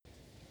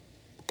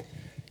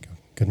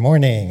Good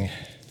morning.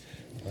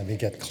 Let me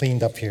get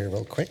cleaned up here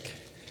real quick.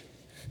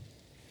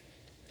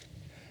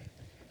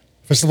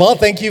 First of all,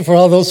 thank you for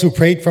all those who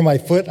prayed for my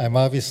foot. I'm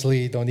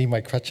obviously don't need my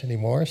crutch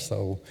anymore,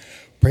 so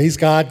praise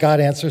God.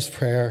 God answers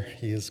prayer.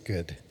 He is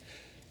good.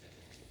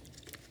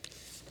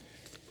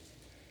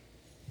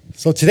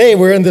 So today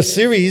we're in this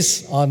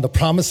series on the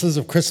promises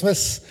of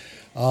Christmas.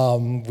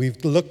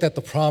 We've looked at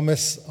the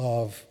promise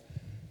of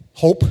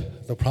hope,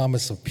 the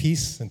promise of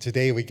peace, and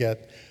today we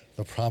get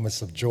the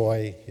promise of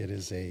joy. It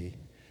is a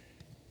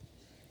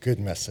good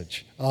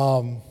message.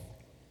 As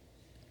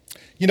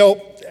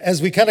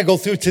we kind of go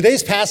through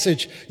today's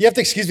passage, you have to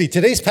excuse me,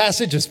 today's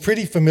passage is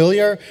pretty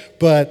familiar,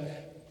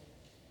 but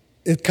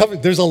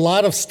there's a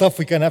lot of stuff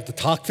we're going to have to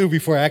talk through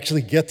before I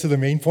actually get to the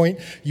main point.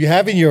 You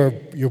have in your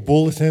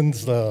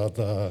bulletins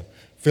the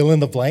fill in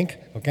the blank,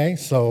 okay?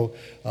 So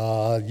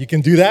you can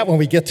do that when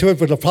we get to it,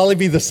 but it'll probably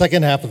be the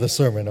second half of the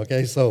sermon,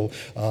 okay? So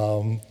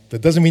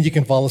that doesn't mean you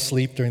can fall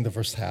asleep during the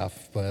first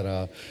half,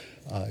 but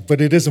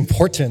it is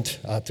important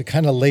to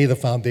kind of lay the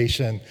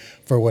foundation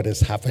for what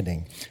is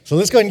happening. So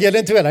let's go ahead and get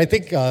into it. I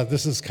think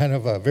this is kind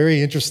of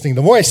very interesting.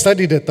 The more I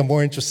studied it, the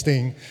more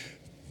interesting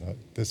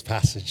this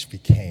passage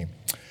became.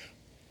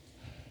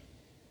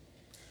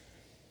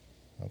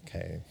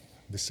 Okay,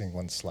 missing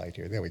one slide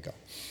here. There we go.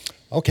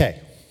 Okay.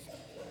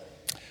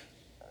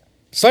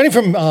 Starting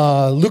from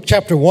Luke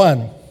chapter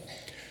 1,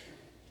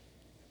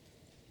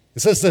 it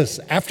says this: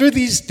 After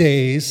these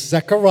days,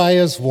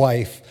 Zechariah's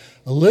wife,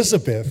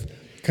 Elizabeth,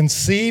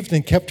 conceived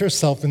and kept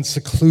herself in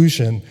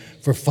seclusion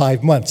for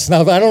 5 months.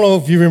 Now, I don't know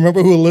if you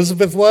remember who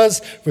Elizabeth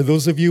was. For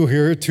those of you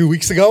here 2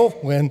 weeks ago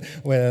when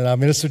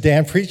Minister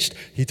Dan preached,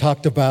 he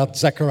talked about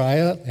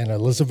Zechariah and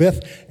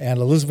Elizabeth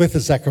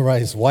is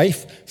Zechariah's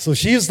wife. So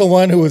she is the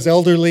one who was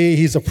elderly.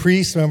 He's a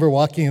priest, remember,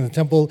 walking in the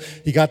temple.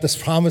 He got this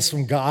promise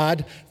from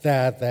God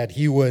that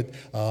he would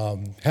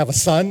have a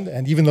son,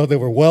 and even though they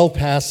were well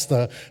past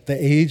the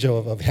age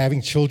of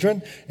having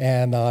children,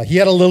 and he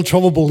had a little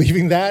trouble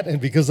believing that,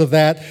 and because of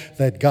that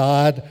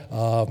God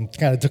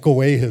kind of took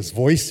away his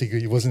voice.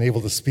 He wasn't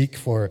able to speak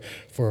for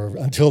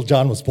until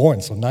John was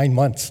born, so 9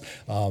 months.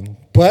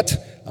 But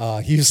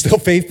he was still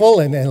faithful,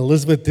 and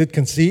Elizabeth did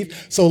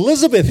conceive. So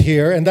Elizabeth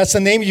here, and that's the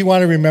name you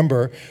want to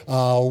remember,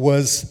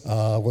 was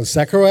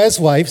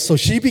Zechariah's wife. So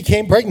she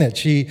became pregnant.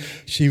 She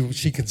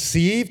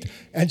conceived,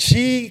 and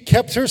she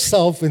kept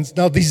herself.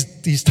 Now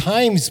these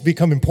times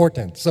become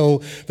important.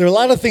 So there are a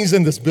lot of things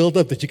in this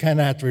buildup that you kind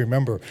of have to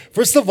remember.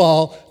 First of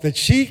all, that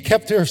she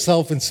kept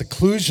herself in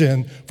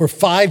seclusion for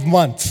 5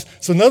 months.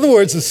 So in other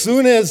words, as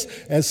soon as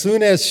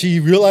she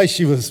realized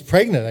she was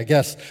pregnant, I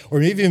guess, or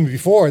maybe even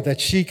before, that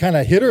she kind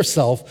of hid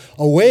herself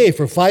away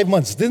for 5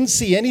 months, didn't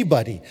see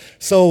anybody.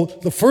 So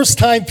the first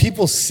time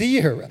people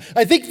see her,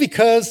 I think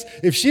because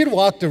if she had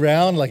walked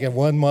around like at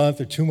 1 month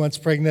or 2 months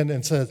pregnant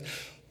and said,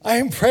 "I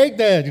am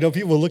pregnant,"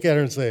 people will look at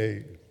her and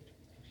say,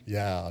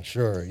 "Yeah,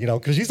 sure,"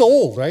 because she's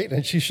old, right?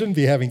 And she shouldn't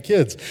be having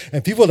kids.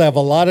 And people would have a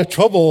lot of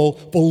trouble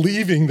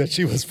believing that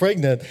she was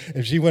pregnant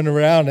if she went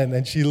around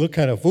and she looked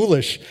kind of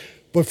foolish.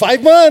 But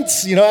 5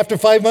 months, after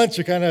 5 months,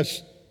 you're kind of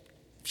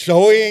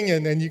showing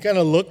and you kind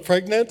of look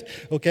pregnant,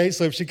 okay?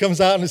 So if she comes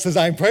out and says,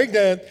 "I'm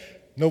pregnant,"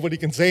 nobody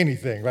can say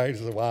anything, right?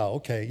 So, wow,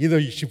 okay.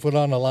 Either she put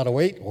on a lot of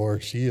weight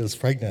or she is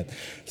pregnant.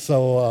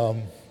 So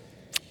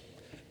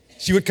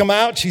she would come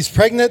out, she's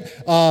pregnant,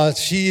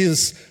 she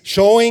is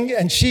showing,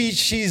 and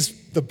she's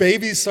the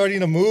baby's starting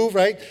to move,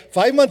 right?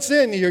 5 months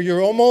in,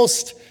 you're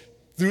almost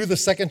through the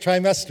second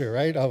trimester,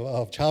 right,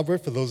 of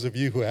childbirth. For those of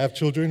you who have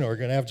children or are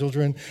going to have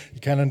children, you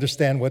kind of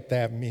understand what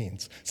that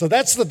means. So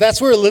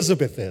that's where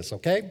Elizabeth is,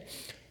 okay?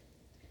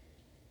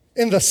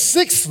 In the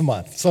 6th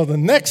month, so the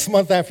next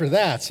month after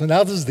that, so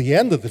now this is the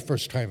end of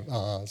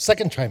the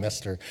second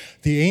trimester,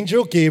 the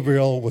angel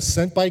Gabriel was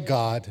sent by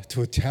God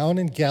to a town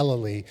in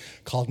Galilee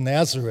called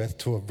Nazareth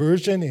to a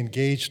virgin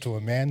engaged to a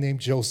man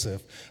named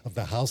Joseph of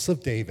the house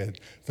of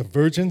David. The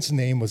virgin's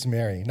name was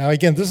Mary. Now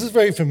again, this is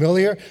very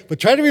familiar, but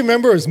try to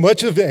remember as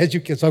much of it as you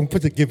can. So I'm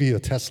going to give you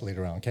a test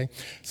later on, okay?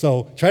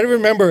 So try to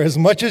remember as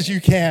much as you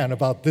can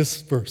about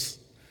this verse.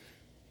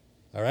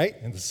 All right?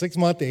 In the 6th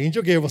month, the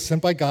angel Gabriel was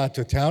sent by God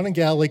to a town in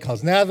Galilee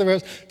called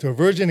Nazareth to a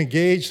virgin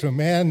engaged to a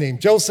man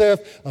named Joseph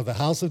of the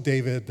house of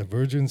David. The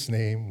virgin's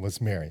name was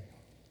Mary.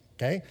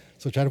 Okay?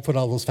 So try to put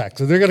all those facts.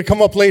 So they're going to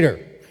come up later.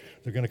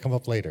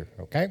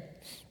 Okay?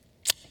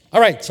 All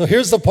right, so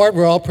here's the part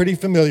we're all pretty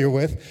familiar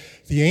with.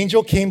 The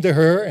angel came to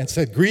her and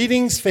said,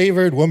 "Greetings,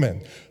 favored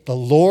woman. The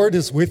Lord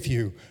is with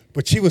you."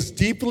 But she was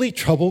deeply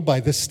troubled by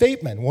this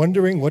statement,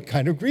 wondering what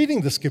kind of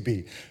greeting this could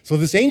be. So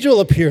this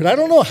angel appeared. I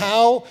don't know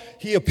how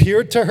he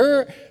appeared to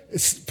her.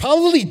 It's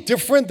probably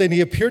different than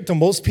he appeared to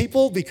most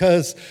people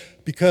because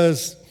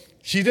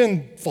she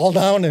didn't fall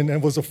down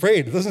and was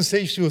afraid. It doesn't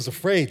say she was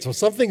afraid. So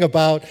something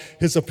about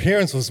his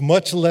appearance was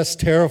much less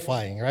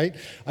terrifying, right?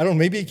 I don't know,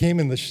 maybe he came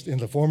in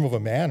the form of a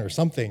man or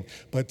something.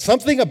 But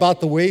something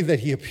about the way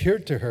that he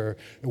appeared to her,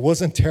 it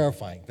wasn't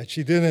terrifying. That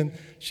she didn't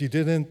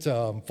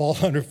fall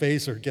on her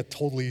face or get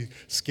totally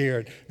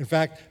scared. In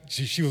fact,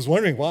 she was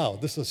wondering, wow,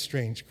 this is a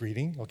strange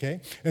greeting,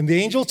 okay? And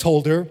the angel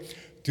told her,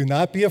 "Do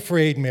not be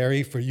afraid,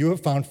 Mary, for you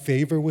have found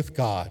favor with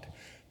God.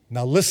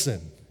 Now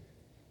listen.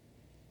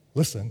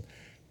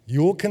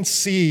 You will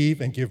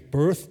conceive and give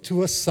birth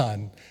to a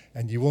son,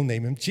 and you will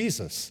name him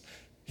Jesus.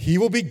 He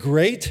will be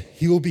great.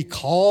 He will be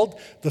called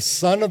the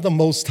Son of the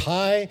Most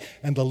High,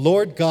 and the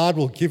Lord God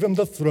will give him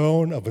the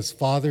throne of his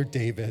father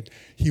David.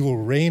 He will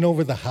reign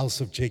over the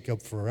house of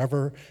Jacob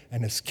forever,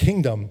 and his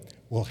kingdom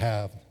will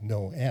have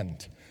no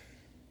end."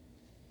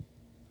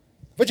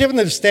 What you have to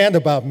understand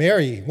about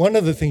Mary, one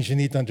of the things you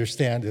need to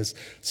understand is,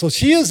 so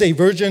she is a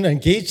virgin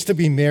engaged to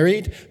be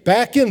married.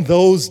 Back in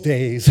those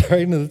days,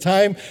 right, in the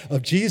time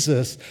of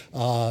Jesus,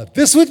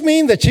 this would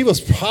mean that she was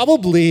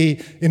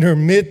probably in her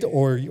mid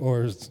or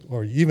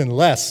even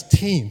less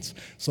teens.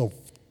 So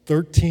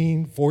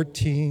 13,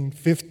 14,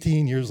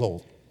 15 years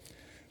old.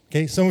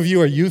 Okay, some of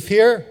you are youth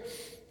here.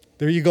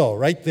 There you go,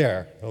 right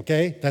there,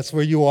 okay? That's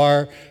where you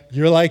are.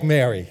 You're like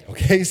Mary,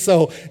 okay?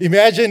 So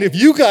imagine if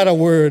you got a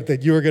word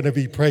that you were going to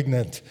be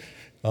pregnant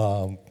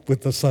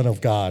with the Son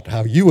of God,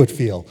 how you would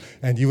feel.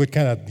 And you would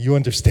you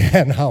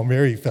understand how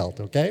Mary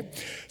felt, okay?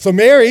 So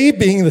Mary,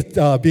 being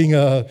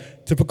a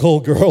typical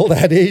girl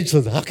that age,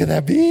 says, how can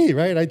that be,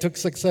 right? I took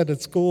sex ed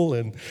at school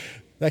and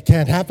that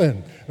can't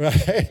happen,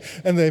 right?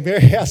 And then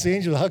Mary asked the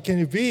angel, how can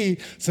it be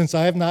since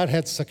I have not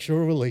had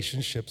sexual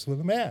relationships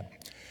with a man?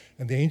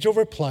 And the angel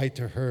replied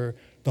to her,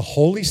 "The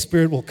Holy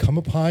Spirit will come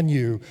upon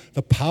you.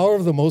 The power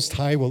of the Most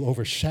High will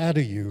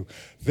overshadow you.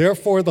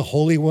 Therefore, the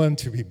Holy One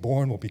to be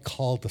born will be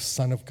called the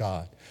Son of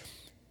God.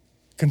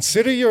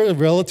 Consider your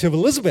relative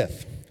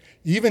Elizabeth.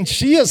 Even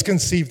she has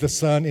conceived a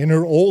son in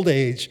her old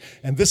age,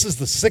 and this is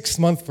the 6th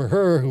month for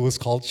her who was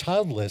called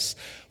childless,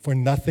 for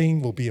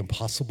nothing will be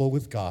impossible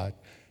with God."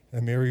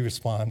 And Mary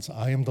responds,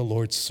 "I am the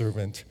Lord's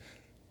servant.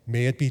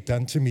 May it be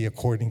done to me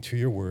according to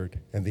your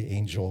word." And the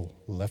angel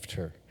left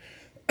her.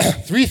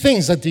 3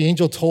 things that the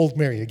angel told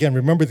Mary. Again,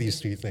 remember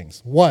these 3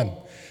 things. 1,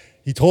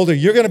 he told her,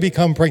 you're going to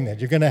become pregnant.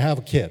 You're going to have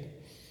a kid.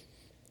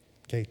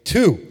 Okay.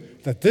 2,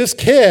 that this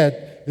kid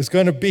is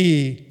going to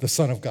be the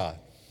Son of God.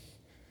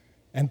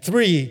 And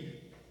 3,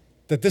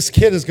 that this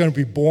kid is going to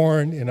be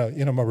born in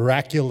a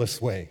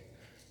miraculous way.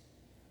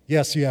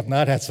 Yes, you have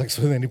not had sex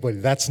with anybody.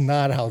 That's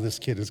not how this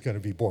kid is going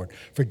to be born.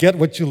 Forget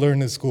what you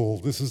learned in school.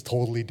 This is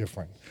totally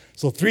different.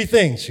 So 3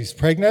 things. She's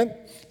pregnant.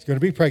 She's going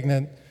to be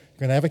pregnant.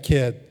 Going to have a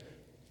kid.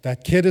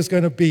 That kid is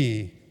going to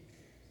be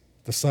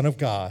the Son of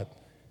God.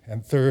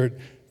 And 3rd,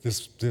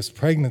 this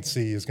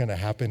pregnancy is going to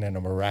happen in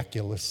a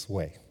miraculous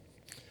way.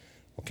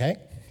 Okay?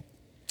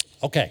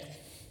 Okay.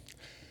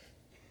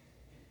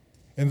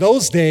 In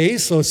those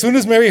days, so as soon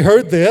as Mary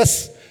heard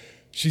this,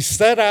 she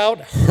set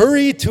out,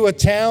 hurried to a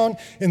town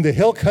in the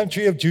hill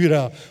country of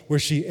Judah, where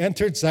she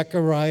entered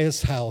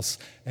Zechariah's house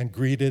and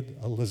greeted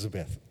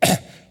Elizabeth.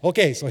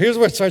 Okay, so here's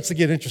where it starts to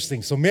get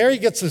interesting. So Mary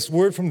gets this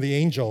word from the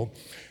angel.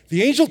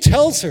 The angel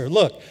tells her,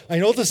 look, I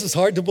know this is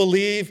hard to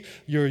believe.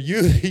 You're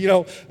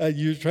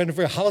trying to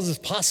figure out how is this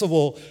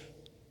possible.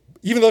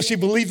 Even though she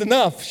believed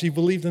enough.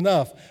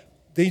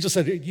 The angel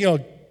said,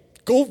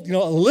 go,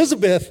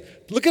 Elizabeth,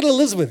 look at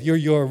Elizabeth,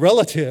 your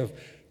relative.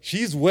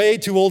 She's way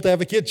too old to have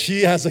a kid.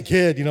 She has a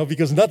kid,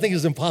 because nothing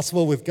is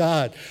impossible with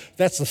God.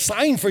 That's a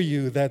sign for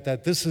you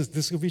that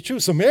this could be true.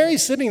 So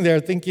Mary's sitting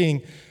there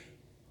thinking,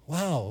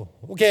 wow,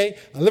 okay,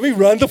 let me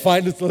run to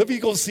find it. Let me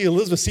go see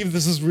Elizabeth, see if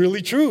this is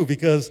really true,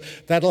 because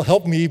that'll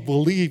help me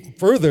believe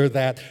further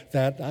that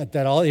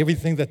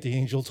everything that the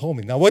angel told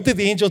me. Now, what did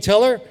the angel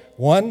tell her?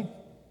 1,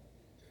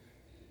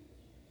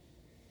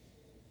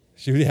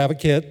 she would have a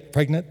kid,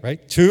 pregnant,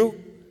 right? 2,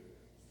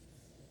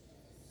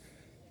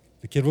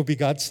 the kid will be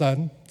God's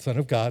son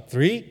of God.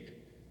 3,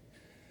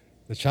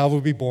 the child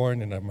will be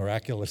born in a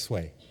miraculous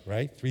way,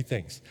 right? 3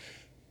 things.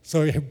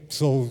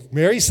 So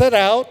Mary set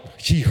out.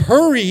 She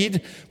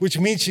hurried, which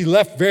means she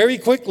left very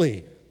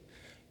quickly.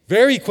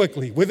 Very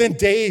quickly, within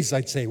days,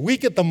 I'd say,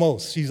 week at the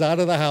most. She's out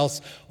of the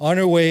house on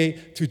her way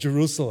to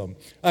Jerusalem,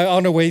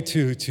 on her way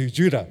to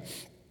Judah.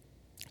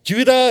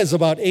 Judah is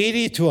about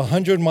 80 to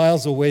 100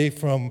 miles away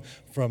from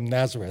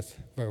Nazareth,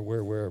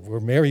 where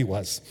Mary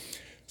was.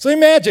 So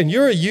imagine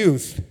you're a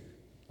youth,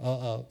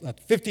 a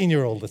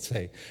 15-year-old, let's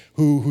say,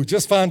 who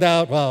just found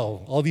out,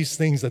 wow, all these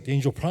things that the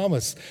angel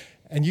promised.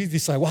 And you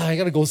decide, wow, I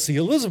got to go see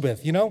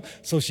Elizabeth,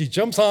 So she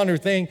jumps on her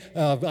thing.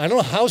 I don't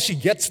know how she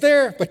gets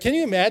there, but can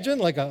you imagine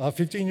like a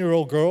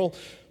 15-year-old girl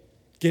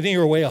getting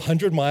her way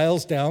 100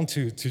 miles down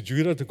to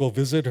Judah to go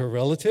visit her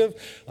relative?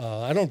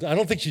 I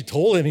don't think she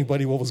told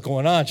anybody what was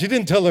going on. She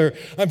didn't tell her,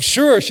 I'm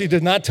sure she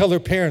did not tell her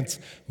parents,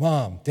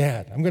 Mom,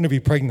 Dad, I'm going to be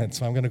pregnant,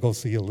 so I'm going to go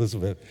see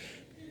Elizabeth.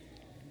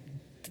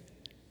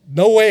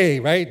 No way,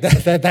 right?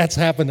 That's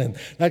happening.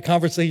 That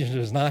conversation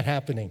is not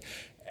happening.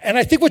 And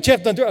I think what you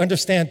have to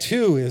understand,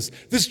 too, is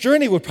this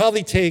journey would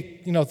probably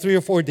take, 3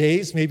 or 4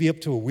 days, maybe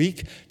up to a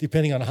week,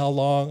 depending on how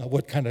long,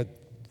 what kind of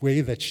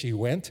way that she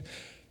went.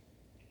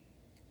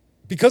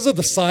 Because of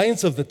the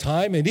science of the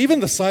time, and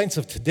even the science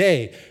of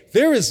today,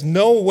 there is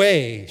no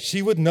way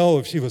she would know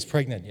if she was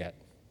pregnant yet.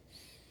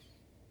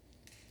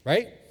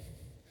 Right?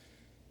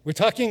 We're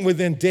talking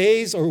within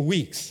days or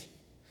weeks.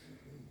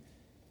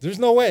 There's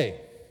no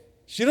way.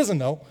 She doesn't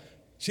know.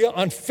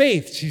 On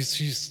faith,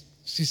 she's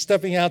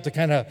stepping out to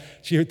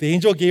the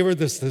angel gave her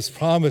this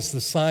promise,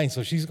 this sign,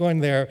 so she's going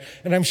there.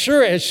 And I'm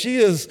sure as she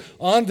is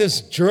on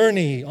this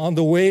journey, on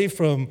the way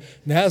from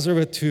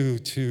Nazareth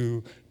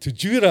to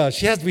Judah,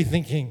 she has to be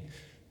thinking,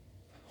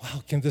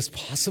 wow, can this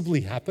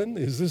possibly happen?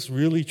 Is this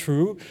really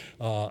true?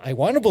 I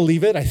want to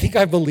believe it. I think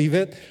I believe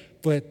it,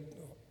 but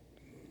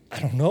I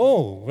don't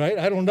know, right?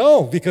 I don't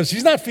know, because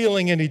she's not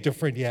feeling any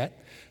different yet.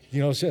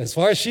 As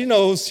far as she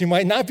knows, she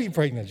might not be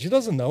pregnant. She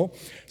doesn't know.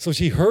 So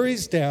she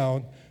hurries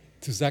down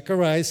to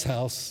Zechariah's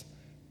house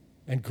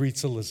and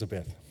greets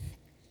Elizabeth.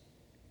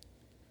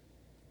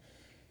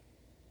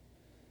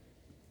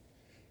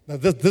 Now,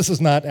 this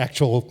is not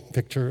actual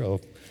picture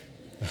of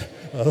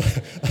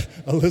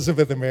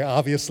Elizabeth and Mary.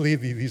 Obviously,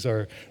 this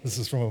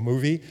is from a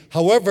movie.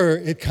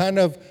 However,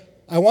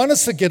 I want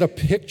us to get a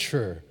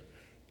picture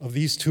of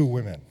these two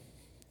women.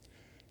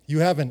 You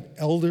have an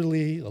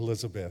elderly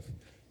Elizabeth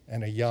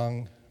and a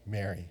young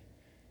Mary,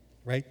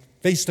 right?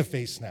 Face to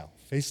face now,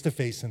 face to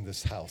face in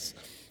this house.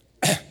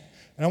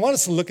 And I want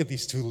us to look at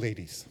these two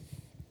ladies.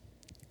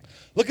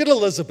 Look at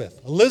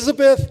Elizabeth.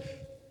 Elizabeth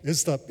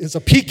is a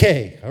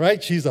PK, all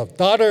right? She's a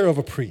daughter of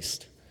a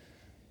priest,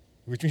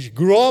 which means she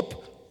grew up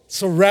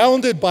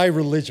surrounded by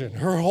religion.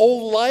 Her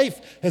whole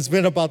life has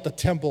been about the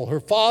temple. Her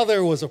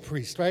father was a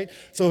priest, right?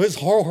 So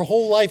her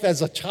whole life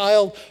as a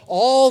child,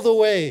 all the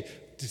way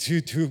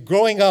to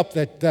growing up,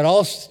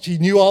 she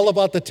knew all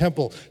about the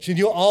temple. She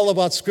knew all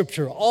about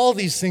scripture. All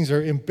these things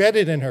are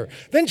embedded in her.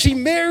 Then she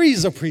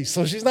marries a priest.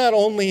 So she's not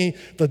only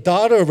the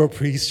daughter of a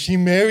priest, she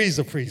marries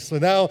a priest. So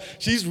now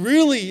she's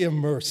really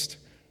immersed,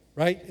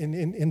 right,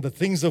 in the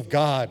things of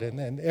God.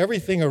 And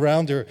everything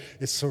around her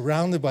is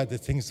surrounded by the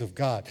things of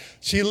God.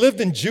 She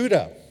lived in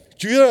Judah.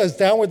 Judah is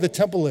down where the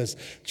temple is.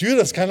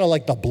 Judah is kind of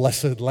like the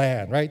blessed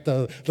land, right?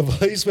 The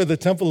place where the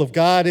temple of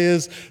God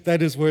is.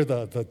 That is where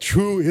the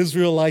true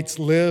Israelites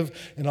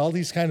live and all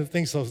these kind of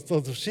things. So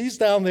she's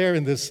down there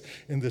in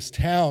this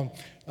town,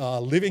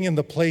 living in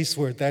the place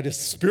where that is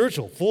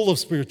spiritual, full of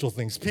spiritual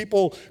things.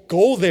 People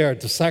go there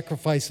to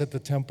sacrifice at the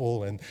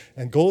temple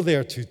and go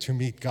there to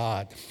meet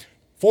God.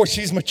 For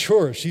she's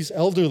mature, she's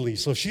elderly,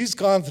 so she's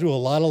gone through a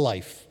lot of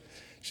life.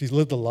 She's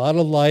lived a lot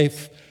of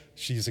life.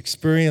 She's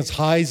experienced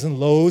highs and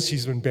lows.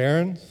 She's been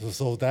barren,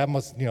 so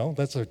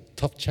that's a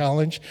tough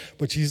challenge.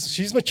 But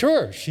she's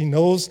mature. She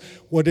knows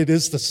what it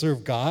is to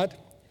serve God.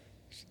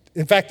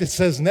 In fact, it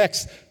says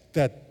next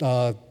that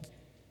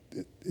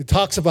it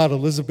talks about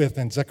Elizabeth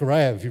and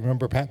Zechariah. If you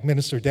remember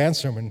Minister Dan's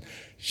sermon,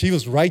 she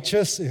was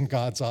righteous in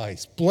God's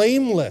eyes,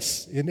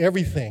 blameless in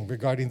everything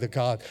regarding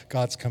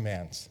God's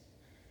commands.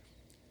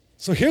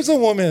 So here's a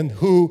woman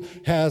who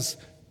has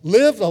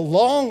lived a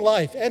long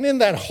life, and in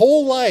that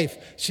whole life,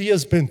 she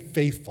has been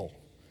faithful.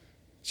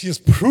 She has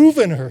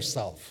proven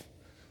herself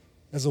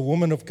as a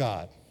woman of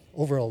God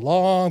over a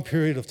long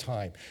period of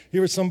time.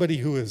 Here is somebody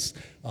who is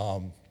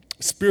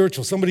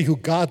spiritual, somebody who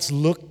God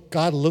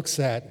looks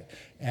at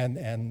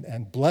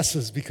and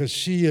blesses, because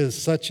she is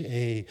such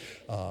a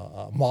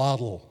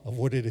model of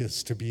what it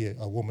is to be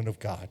a woman of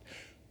God.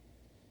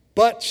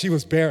 But she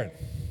was barren,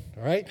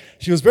 all right?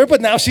 She was barren,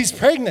 but now she's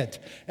pregnant.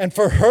 And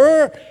for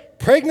her,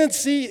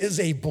 pregnancy is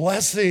a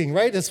blessing,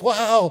 right? It's,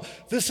 wow,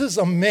 this is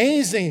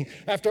amazing.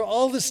 After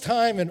all this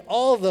time and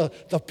all the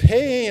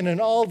pain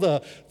and all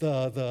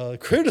the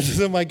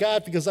criticism I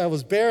got because I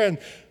was barren,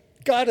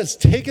 God has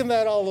taken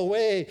that all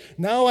away.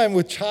 Now I'm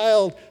with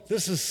child.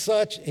 This is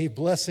such a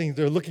blessing.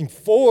 They're looking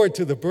forward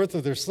to the birth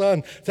of their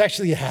son, to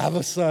actually have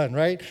a son,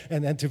 right?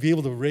 And to be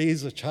able to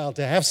raise a child,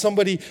 to have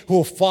somebody who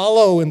will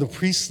follow in the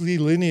priestly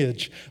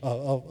lineage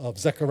of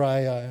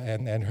Zechariah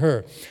and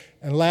her.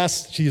 And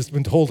last, she has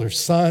been told her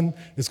son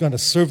is going to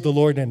serve the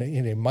Lord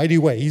in a mighty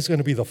way. He's going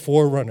to be the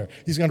forerunner.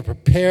 He's going to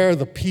prepare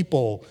the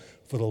people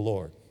for the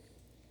Lord.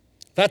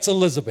 That's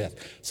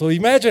Elizabeth. So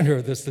imagine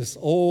her, this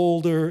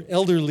older,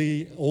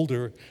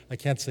 I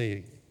can't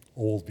say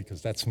old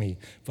because that's me,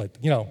 but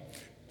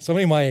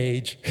somebody my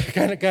age,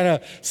 kind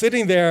of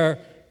sitting there,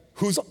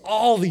 who's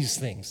all these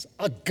things,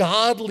 a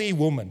godly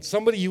woman,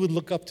 somebody you would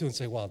look up to and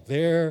say, wow,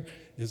 there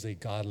is a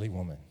godly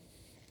woman.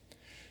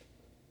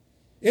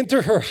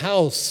 Into her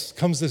house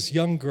comes this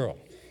young girl.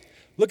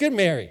 Look at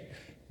Mary.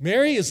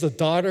 Mary is the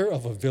daughter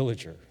of a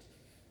villager.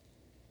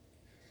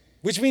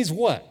 Which means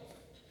what?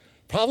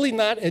 Probably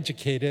not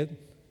educated.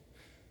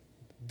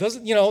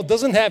 Doesn't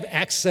have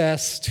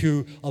access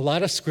to a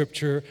lot of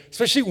scripture,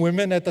 especially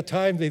women at the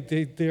time.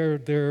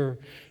 They're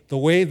the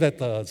way that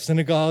the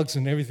synagogues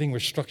and everything were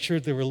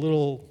structured, they were a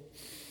little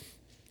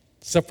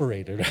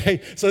separated, right?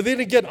 So they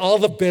didn't get all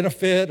the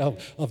benefit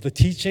of the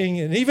teaching.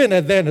 And even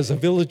then, as a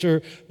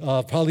villager,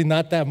 probably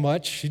not that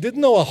much. She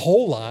didn't know a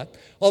whole lot,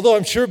 although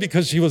I'm sure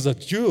because she was a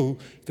Jew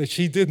that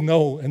she did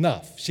know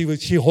enough. She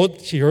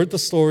heard the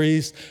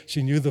stories.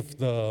 She knew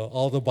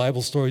all the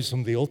Bible stories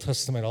from the Old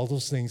Testament, all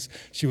those things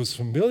she was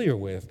familiar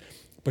with.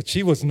 But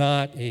she was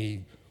not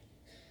a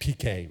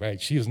PK, right?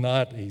 She was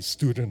not a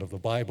student of the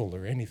Bible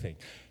or anything.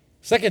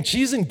 Second,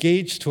 she's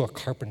engaged to a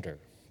carpenter.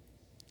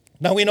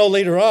 Now we know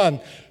later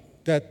on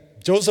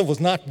that Joseph was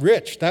not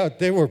rich.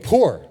 They were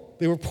poor.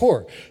 They were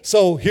poor.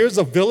 So here's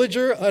a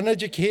villager,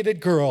 uneducated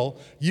girl,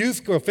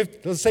 youth girl,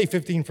 let's say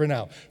 15 for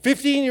now.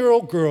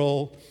 15-year-old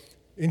girl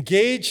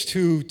engaged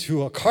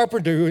to a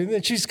carpenter,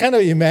 and she's kind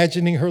of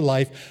imagining her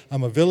life.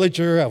 I'm a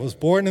villager. I was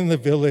born in the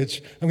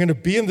village. I'm going to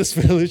be in this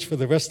village for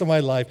the rest of my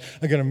life.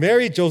 I'm going to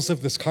marry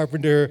Joseph, this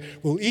carpenter.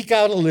 We'll eke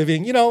out a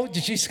living. You know,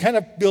 she's kind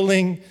of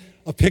building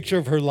a picture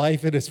of her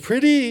life, and it's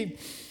pretty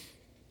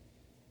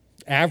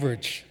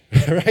average,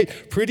 right?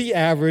 Pretty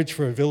average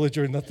for a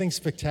villager, nothing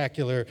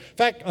spectacular. In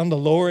fact, on the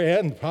lower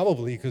end,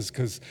 probably,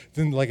 because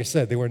then, like I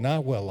said, they were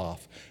not well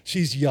off.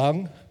 She's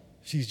young.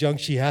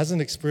 She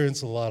hasn't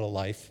experienced a lot of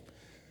life.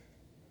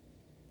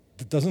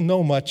 Doesn't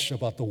know much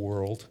about the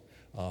world.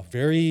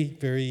 Very,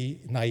 very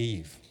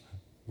naive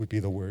would be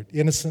the word.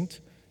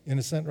 Innocent,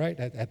 right,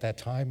 at that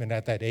time and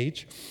at that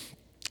age.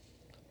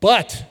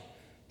 But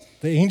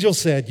the angel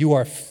said, you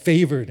are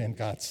favored in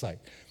God's sight.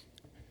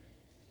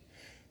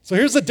 So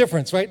here's the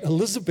difference, right?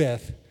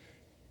 Elizabeth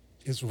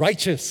is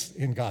righteous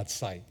in God's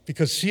sight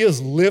because she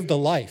has lived a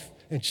life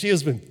and she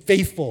has been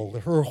faithful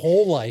her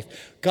whole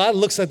life. God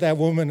looks at that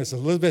woman as,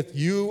 Elizabeth,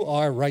 you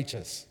are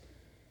righteous.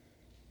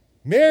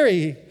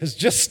 Mary has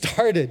just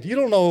started. You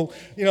don't know,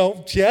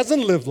 she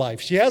hasn't lived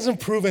life. She hasn't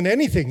proven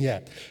anything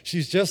yet.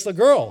 She's just a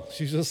girl.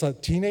 She's just a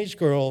teenage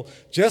girl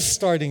just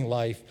starting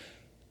life.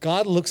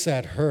 God looks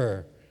at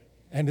her,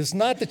 and it's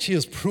not that she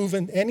has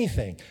proven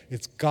anything.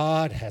 It's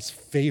God has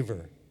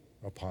favor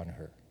upon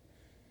her.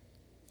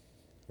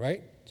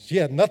 Right? She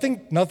had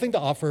nothing to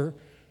offer.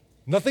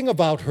 Nothing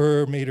about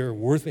her made her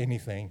worth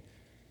anything.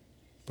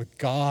 But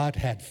God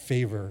had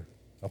favor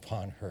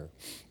upon her.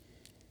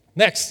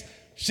 Next,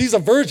 she's a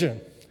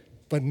virgin,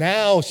 but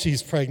now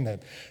she's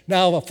pregnant.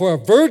 Now, for a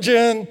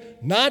virgin,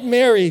 not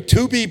married,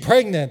 to be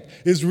pregnant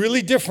is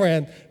really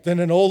different than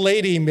an old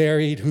lady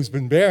married who's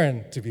been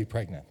barren to be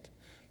pregnant,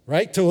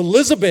 right? To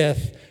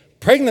Elizabeth,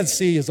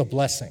 pregnancy is a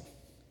blessing,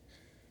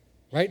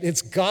 right?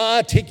 It's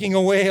God taking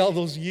away all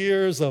those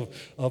years of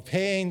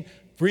pain,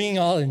 bringing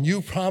out a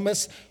new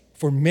promise.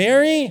 For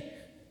Mary,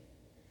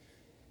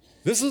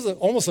 this is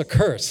almost a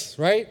curse,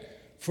 right?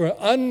 For an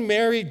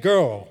unmarried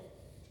girl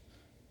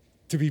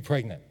to be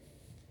pregnant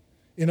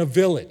in a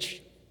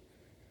village.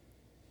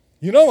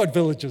 You know what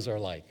villages are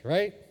like,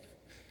 right?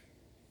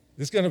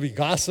 There's going to be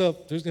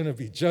gossip. There's going to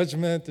be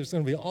judgment. There's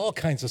going to be all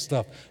kinds of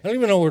stuff. I don't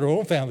even know what her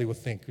own family would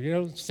think.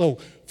 So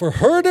for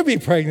her to be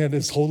pregnant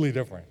is totally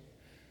different.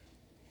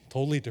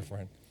 Totally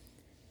different.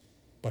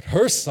 But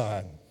her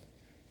son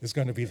is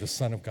going to be the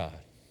Son of God.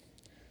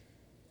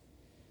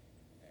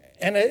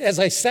 And as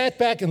I sat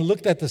back and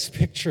looked at this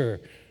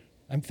picture,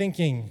 I'm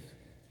thinking,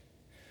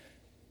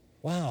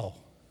 wow.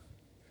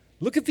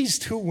 Look at these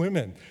two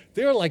women.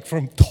 They're like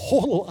from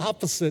total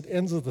opposite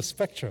ends of the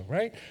spectrum,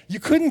 right? You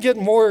couldn't get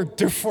more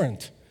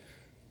different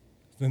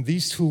than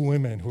these two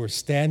women who are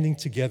standing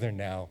together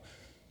now,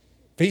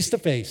 face to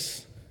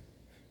face,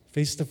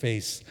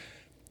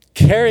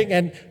 caring.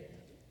 And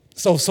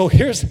so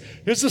here's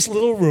this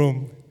little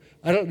room.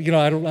 I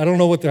don't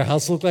know what their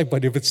house looked like,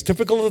 but if it's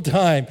typical of the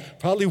time,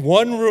 probably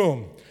one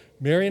room.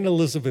 Mary and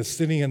Elizabeth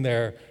sitting in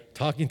there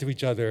talking to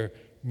each other.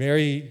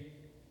 Mary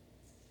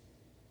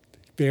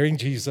bearing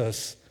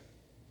Jesus,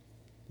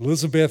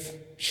 Elizabeth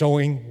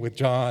showing with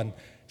John.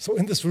 So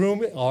in this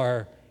room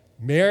are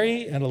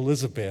Mary and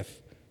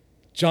Elizabeth,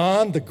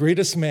 John, the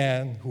greatest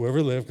man who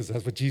ever lived, because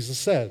that's what Jesus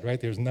said, right?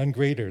 There's none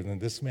greater than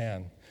this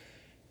man.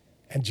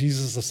 And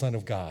Jesus, the Son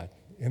of God,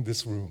 in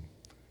this room.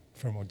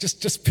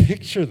 Just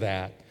picture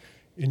that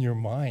in your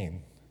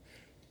mind.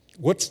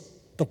 What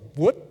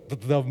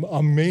the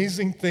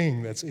amazing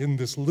thing that's in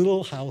this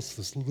little house,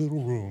 this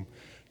little room,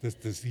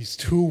 there's these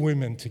two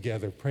women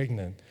together,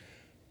 pregnant.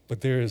 But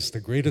there is the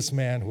greatest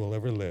man who will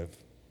ever live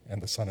and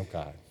the Son of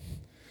God.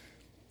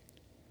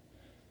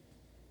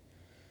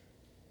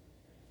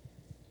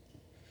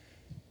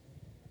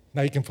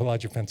 Now you can pull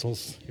out your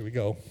pencils. Here we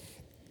go.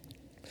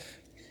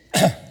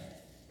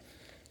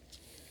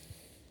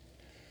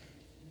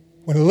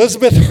 When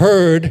Elizabeth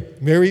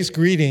heard Mary's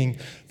greeting,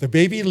 the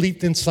baby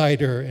leaped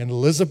inside her, and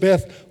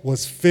Elizabeth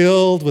was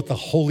filled with the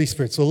Holy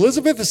Spirit. So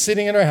Elizabeth is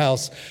sitting in her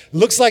house. It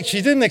looks like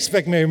she didn't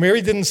expect Mary.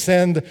 Mary didn't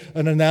send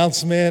an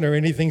announcement or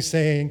anything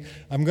saying,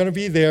 I'm going to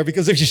be there.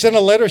 Because if she sent a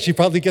letter, she'd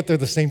probably get there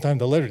the same time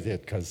the letter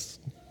did, because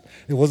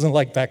it wasn't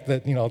like back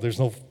then, there's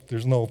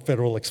no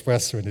Federal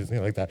Express or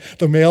anything like that.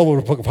 The mail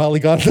would have probably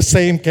gone the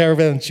same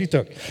caravan she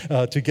took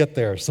to get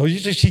there. So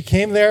usually she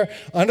came there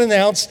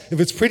unannounced. If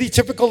it's pretty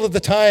typical of the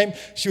time,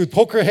 she would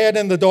poke her head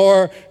in the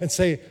door and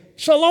say,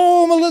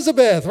 Shalom,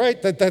 Elizabeth, right?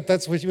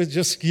 That's what you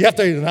have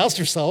to announce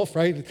yourself,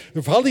 right?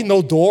 There's probably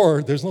no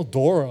door. There's no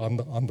door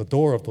on the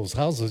door of those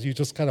houses. You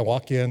just kind of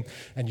walk in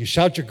and you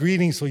shout your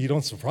greetings so you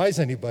don't surprise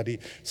anybody.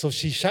 So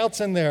she shouts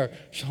in there,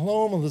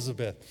 Shalom,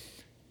 Elizabeth.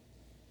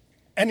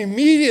 And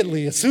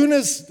immediately, as soon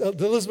as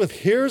Elizabeth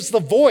hears the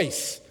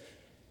voice,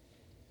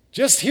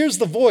 just hears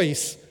the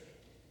voice,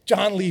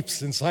 John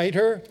leaps inside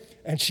her,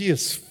 and she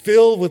is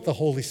filled with the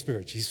Holy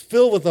Spirit. She's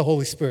filled with the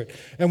Holy Spirit.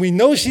 And we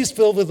know she's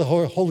filled with the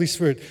Holy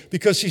Spirit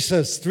because she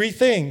says three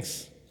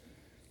things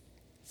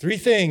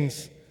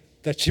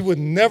that she would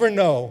never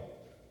know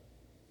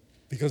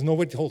because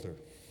nobody told her.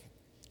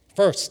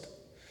 First,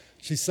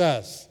 she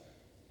says,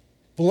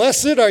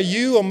 "Blessed are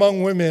you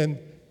among women,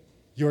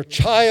 your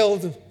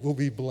child will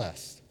be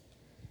blessed."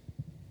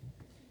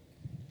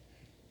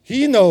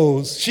 She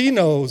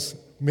knows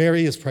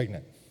Mary is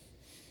pregnant.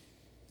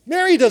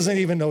 Mary doesn't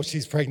even know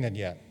she's pregnant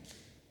yet.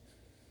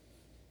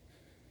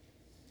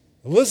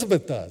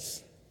 Elizabeth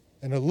does.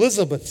 And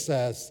Elizabeth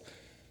says,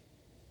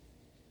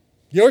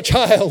 your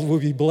child will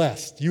be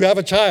blessed. You have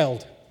a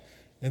child,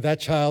 and that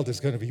child is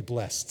going to be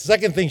blessed.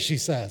 Second thing she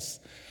says,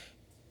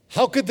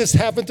 how could this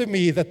happen to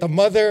me that the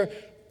mother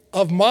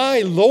of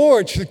my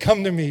Lord should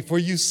come to me? For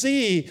you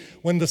see,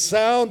 when the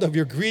sound of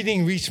your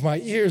greeting reached my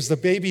ears, the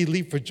baby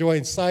leaped for joy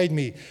inside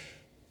me.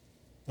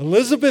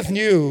 Elizabeth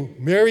knew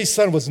Mary's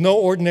son was no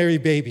ordinary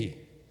baby.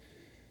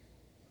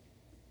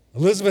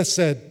 Elizabeth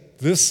said,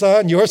 this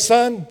son, your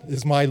son,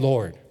 is my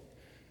Lord.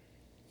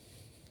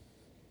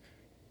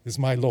 Is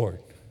my Lord.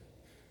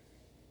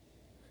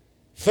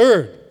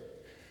 Third,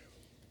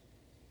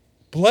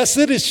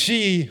 blessed is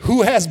she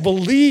who has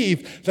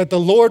believed that the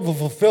Lord will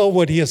fulfill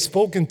what he has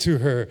spoken to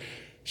her.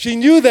 She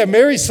knew that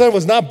Mary's son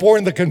was not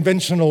born the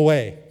conventional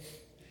way.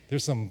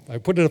 I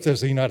put it up there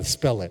so you know how to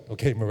spell it.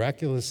 Okay,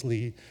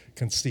 miraculously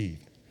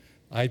conceived.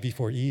 I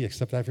before E,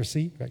 except after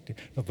C, right?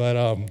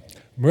 But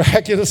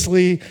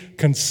miraculously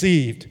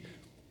conceived.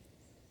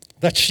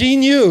 That she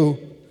knew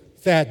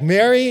that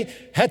Mary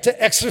had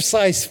to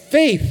exercise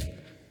faith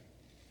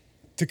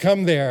to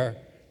come there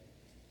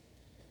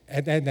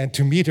and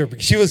to meet her,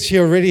 because she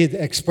already had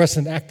expressed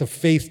an act of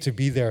faith to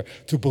be there,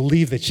 to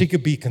believe that she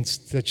could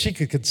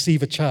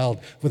conceive a child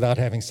without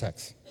having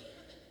sex.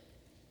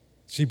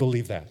 She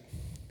believed that.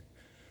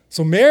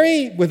 So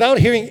Elizabeth,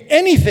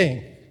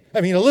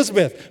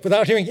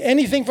 without hearing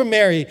anything from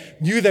Mary,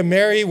 knew that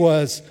Mary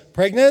was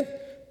pregnant,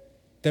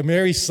 that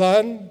Mary's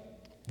son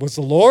was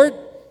the Lord,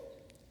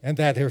 and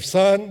that her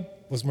son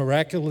was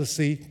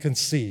miraculously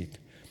conceived.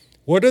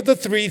 What are the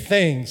three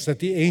things that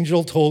the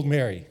angel told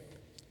Mary?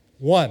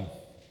 1,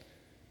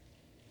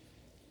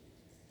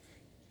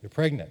 you're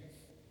pregnant.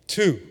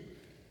 2,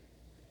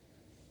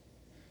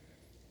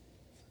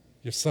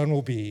 your son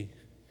will be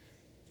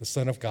the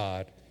Son of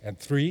God. And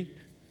 3,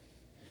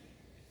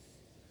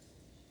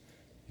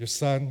 your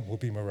son will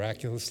be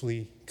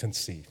miraculously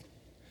conceived.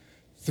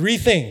 3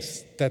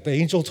 things that the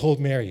angel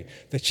told Mary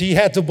that she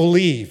had to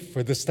believe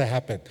for this to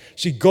happen.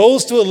 She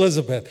goes to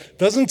Elizabeth,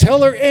 doesn't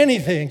tell her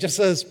anything, just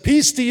says,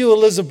 peace to you,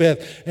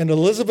 Elizabeth. And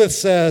Elizabeth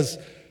says,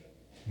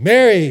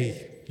 Mary,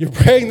 you're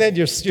pregnant,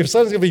 your son's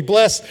going to be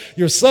blessed,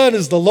 your son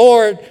is the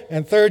Lord,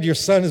 and 3rd, your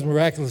son is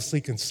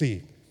miraculously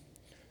conceived.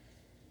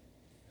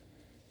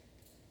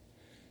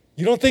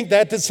 You don't think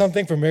that did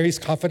something for Mary's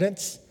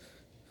confidence?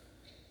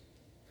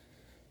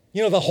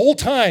 You know, the whole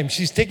time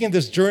she's taking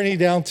this journey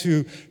down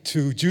to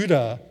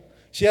Judah,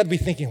 she had to be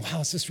thinking,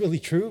 wow, is this really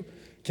true?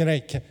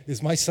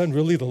 Is my son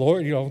really the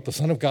Lord, the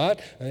Son of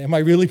God? Am I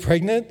really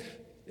pregnant?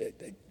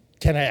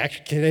 Can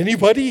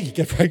anybody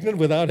get pregnant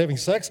without having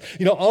sex?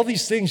 All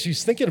these things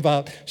she's thinking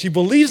about. She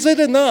believes it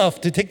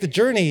enough to take the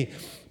journey.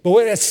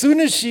 But as soon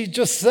as she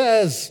just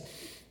says,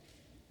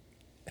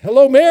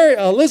 hello,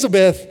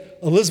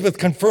 Elizabeth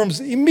confirms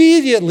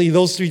immediately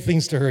those 3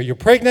 things to her. You're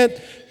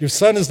pregnant, your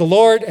son is the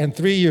Lord, and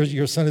 3,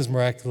 your son is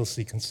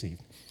miraculously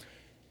conceived.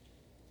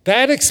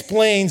 That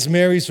explains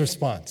Mary's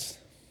response.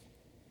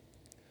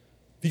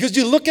 Because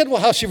you look at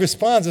how she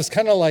responds, it's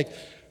kind of like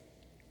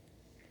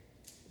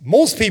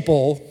most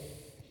people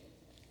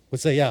would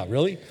say, yeah,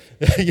 really?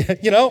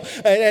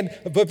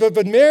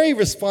 But Mary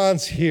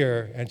responds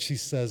here, and she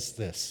says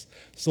this.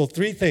 So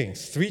 3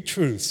 things, 3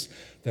 truths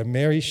that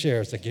Mary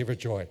shares that gave her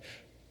joy.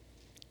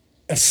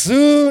 As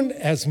soon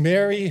as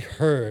Mary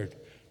heard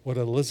what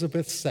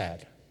Elizabeth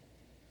said,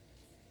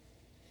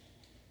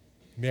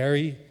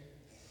 Mary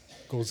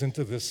goes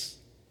into this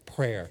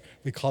prayer.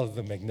 We call it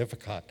the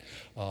Magnificat,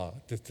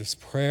 this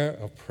prayer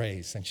of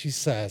praise. And she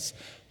says,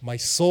 my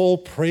soul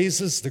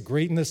praises the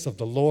greatness of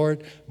the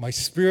Lord. My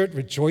spirit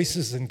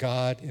rejoices in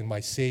God, in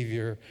my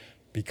Savior,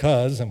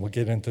 because, and we'll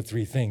get into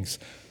 3 things.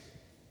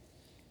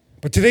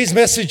 But today's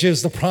message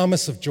is the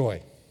promise of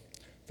joy.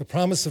 The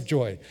promise of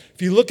joy.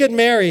 If you look at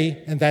Mary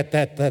and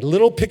that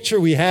little picture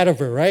we had of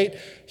her, right?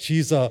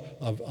 She's a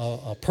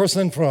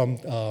person from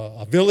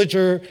a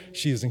villager.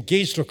 She is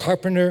engaged to a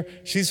carpenter.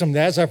 She's from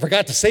Nazareth. I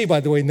forgot to say, by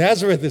the way,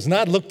 Nazareth is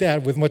not looked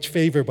at with much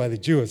favor by the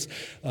Jews.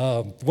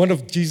 One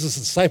of Jesus'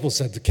 disciples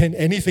said, can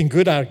anything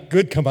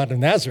good come out of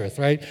Nazareth,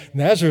 right?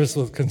 Nazareth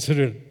was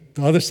considered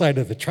the other side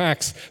of the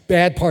tracks,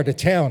 bad part of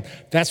town.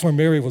 That's where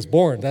Mary was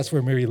born. That's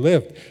where Mary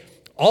lived.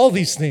 All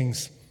these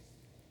things.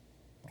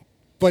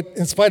 But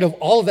in spite of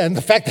all of that, and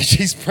the fact that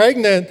she's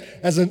pregnant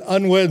as an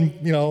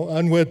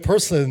unwed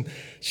person,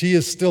 she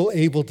is still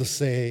able to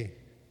say,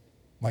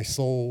 my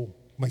soul,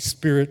 my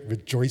spirit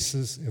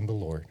rejoices in the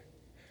Lord.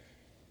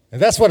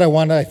 And that's what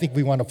I think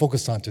we want to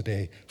focus on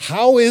today.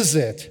 How is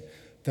it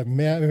that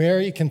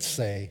Mary can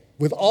say,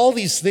 with all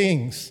these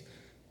things,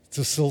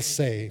 to still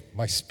say,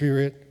 my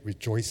spirit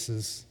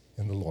rejoices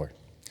in the Lord?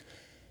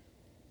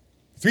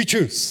 3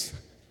 truths.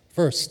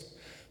 First,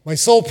 My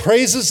soul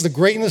praises the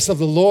greatness of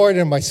the Lord,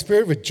 and my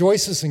spirit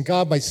rejoices in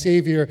God my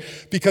Savior,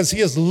 because he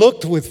has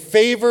looked with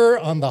favor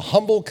on the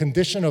humble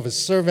condition of his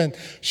servant.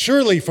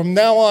 Surely from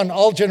now on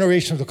all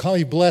generations will call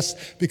me blessed,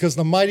 because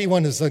the Mighty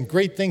One has done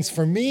great things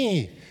for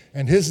me,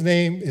 and his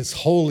name is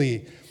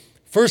holy.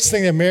 First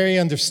thing that Mary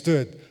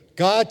understood,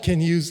 God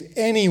can use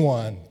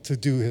anyone to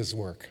do his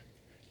work.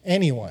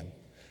 Anyone.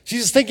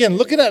 She's thinking,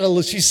 looking at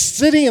Elizabeth, she's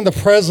sitting in the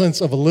presence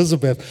of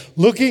Elizabeth,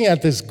 looking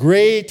at this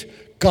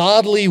great,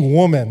 godly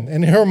woman.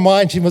 And in her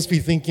mind, she must be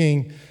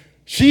thinking,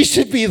 she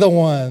should be the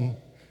one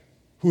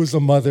who is the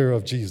mother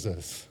of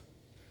Jesus.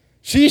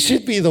 She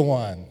should be the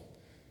one.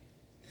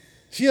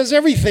 She has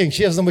everything.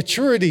 She has the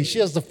maturity. She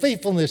has the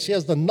faithfulness. She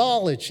has the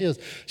knowledge. She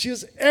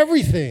has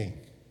everything.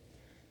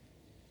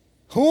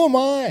 Who am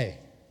I?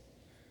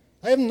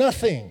 I have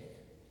nothing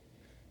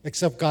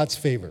except God's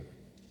favor.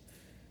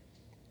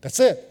 That's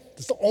it.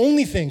 That's the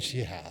only thing she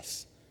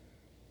has.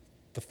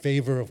 The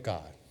favor of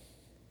God.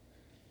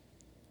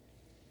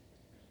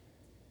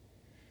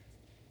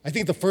 I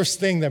think the first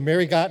thing that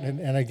Mary got,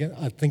 and again,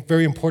 I think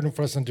very important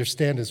for us to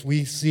understand, is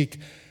we seek,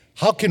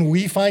 how can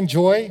we find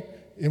joy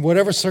in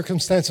whatever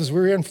circumstances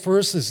we're in?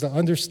 First is to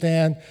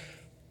understand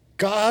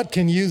God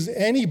can use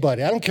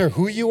anybody. I don't care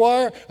who you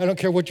are. I don't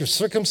care what your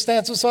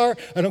circumstances are.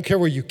 I don't care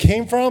where you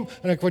came from.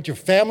 I don't care what your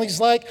family's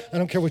like. I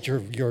don't care what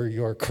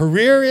your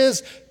career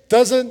is.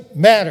 Doesn't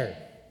matter.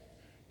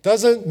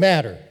 Doesn't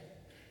matter.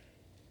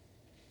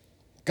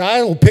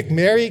 God will pick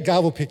Mary.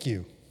 God will pick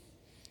you.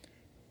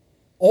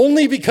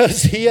 Only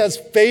because he has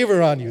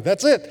favor on you.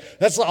 That's it.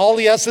 That's all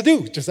he has to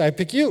do. Just, I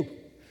pick you.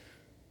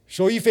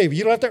 Show you favor.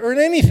 You don't have to earn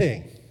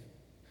anything.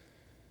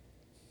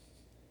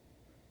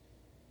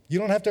 You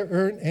don't have to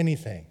earn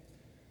anything.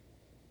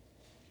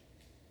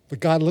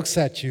 But God looks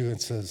at you and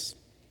says,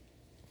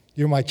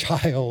 you're my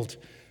child.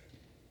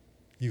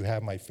 You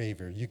have my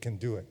favor. You can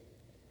do it.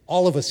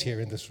 All of us here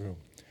in this room.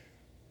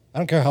 I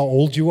don't care how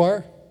old you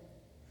are.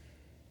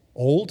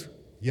 Old,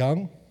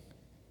 young,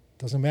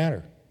 doesn't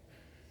matter.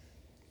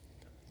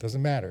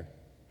 Doesn't matter.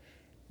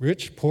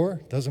 Rich,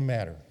 poor, doesn't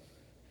matter.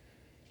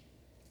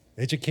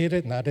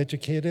 Educated, not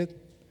educated,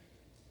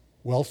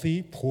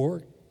 wealthy,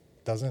 poor,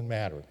 doesn't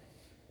matter.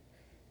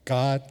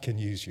 God can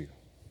use you.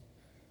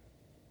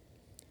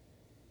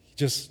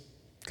 Just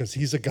because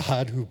he's a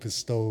God who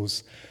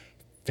bestows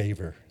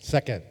favor.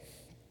 Second,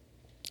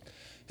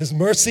 his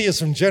mercy is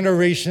from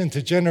generation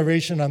to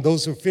generation on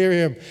those who fear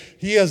him.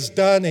 He has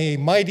done a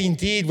mighty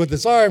deed with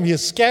his arm. He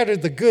has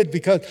scattered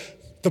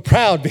the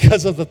proud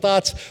because of the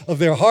thoughts of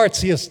their hearts.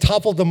 He has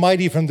toppled the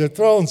mighty from their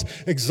thrones,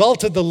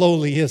 exalted the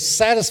lowly. He has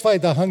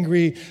satisfied the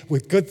hungry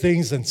with good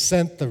things and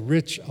sent the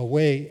rich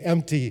away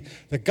empty.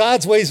 That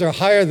God's ways are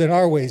higher than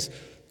our ways.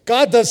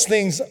 God does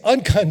things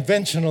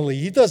unconventionally.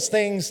 He does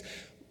things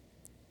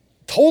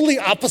totally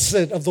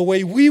opposite of the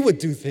way we would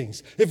do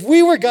things. If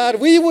we were God,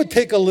 we would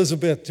pick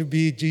Elizabeth to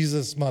be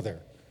Jesus' mother.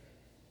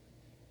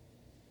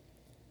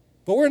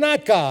 But we're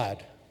not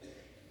God.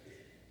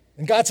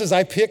 And God says,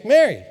 I pick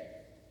Mary.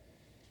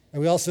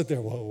 And we all sit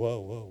there,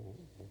 whoa,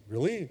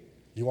 really?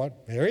 You want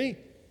Mary?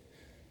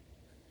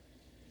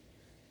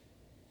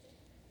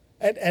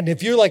 And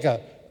if you're like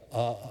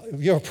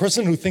you're a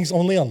person who thinks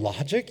only on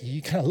logic,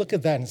 you kind of look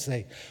at that and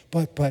say,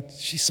 but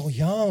she's so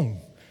young.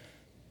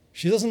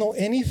 She doesn't know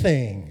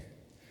anything.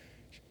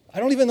 I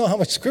don't even know how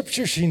much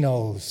scripture she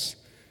knows.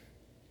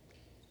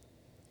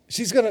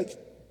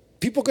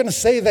 People are going to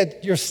say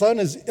that your son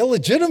is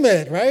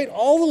illegitimate, right?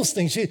 All those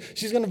things.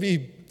 She's going to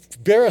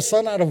bear a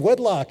son out of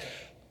wedlock.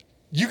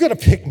 You're going to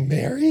pick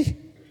Mary?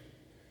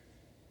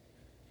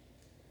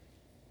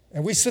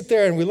 And we sit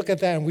there and we look at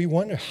that and we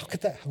wonder, how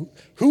could that,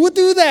 who would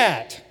do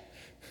that?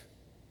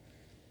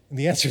 And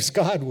the answer is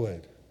God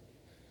would.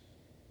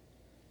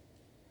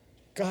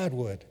 God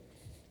would.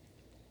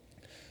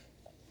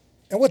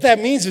 And what that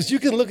means is you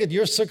can look at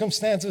your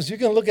circumstances, you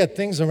can look at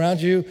things around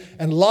you,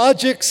 and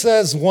logic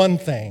says one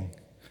thing.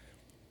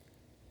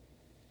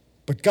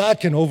 But God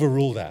can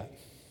overrule that.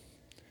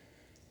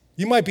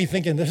 You might be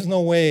thinking, there's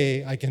no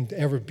way I can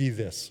ever be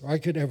this, or I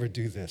could ever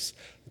do this.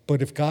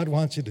 But if God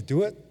wants you to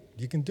do it,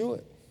 you can do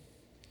it.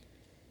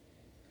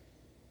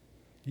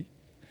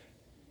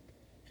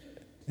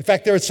 In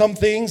fact, there are some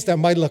things that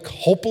might look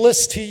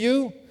hopeless to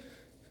you,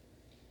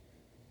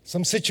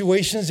 some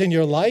situations in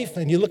your life,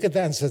 and you look at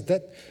that and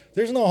say,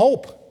 there's no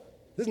hope.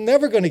 This is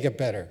never going to get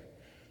better.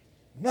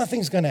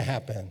 Nothing's going to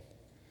happen.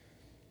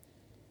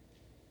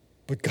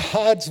 But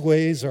God's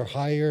ways are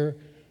higher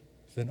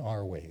than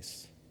our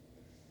ways.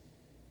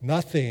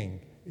 Nothing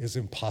is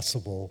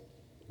impossible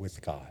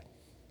with God.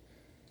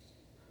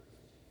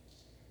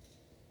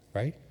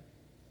 Right?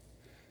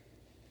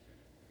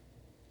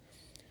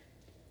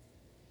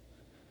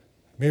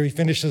 Mary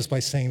finishes by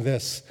saying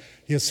this.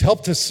 He has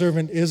helped his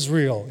servant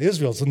Israel.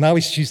 So now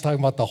she's talking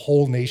about the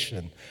whole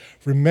nation.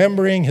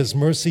 Remembering his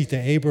mercy to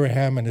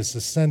Abraham and his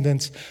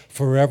descendants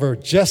forever,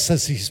 just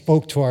as he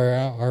spoke to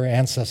our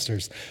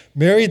ancestors.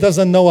 Mary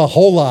doesn't know a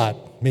whole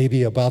lot,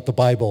 maybe, about the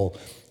Bible,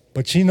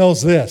 but she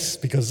knows this,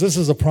 because this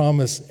is a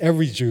promise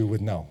every Jew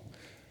would know.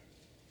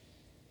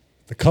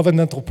 the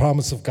covenantal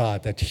promise of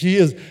God, that he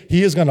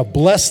is going to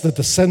bless the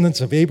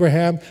descendants of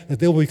Abraham, that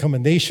they will become a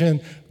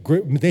nation,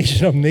 great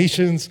nation of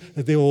nations,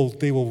 that they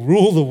will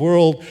rule the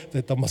world,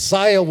 that the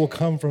Messiah will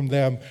come from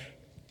them.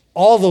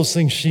 All those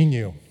things she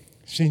knew.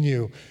 She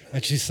knew.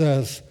 And she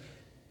says,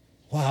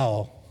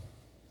 wow,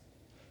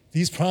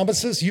 these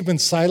promises, you've been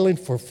silent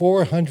for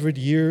 400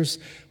 years.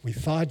 We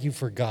thought you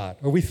forgot,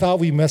 or we thought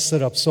we messed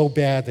it up so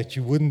bad that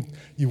you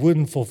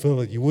wouldn't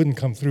fulfill it, you wouldn't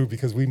come through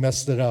because we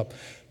messed it up.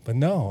 But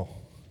no,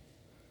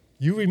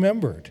 you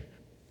remembered.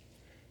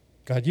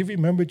 God, you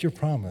remembered your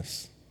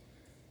promise,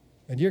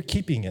 and you're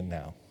keeping it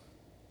now.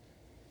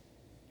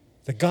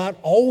 That God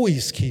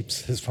always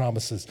keeps his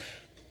promises.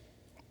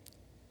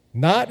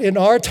 Not in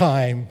our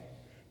time,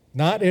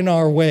 not in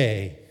our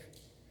way,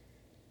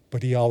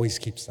 but he always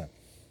keeps them.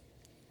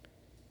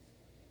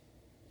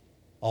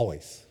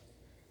 Always.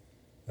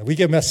 And we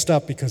get messed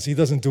up because he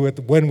doesn't do it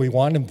when we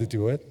want him to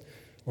do it,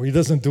 or he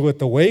doesn't do it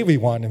the way we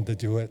want him to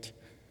do it,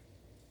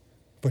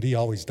 but he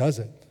always does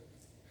it.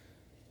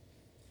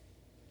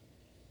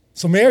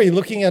 So Mary,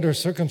 looking at her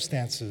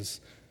circumstances,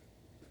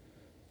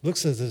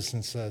 looks at this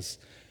and says,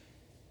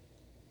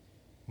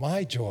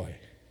 my joy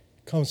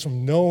comes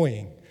from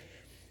knowing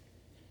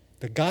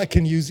that God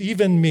can use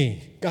even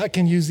me. God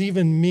can use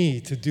even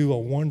me to do a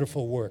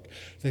wonderful work.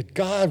 That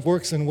God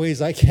works in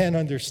ways I can't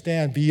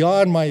understand,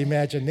 beyond my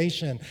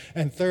imagination.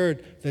 And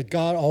third, that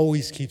God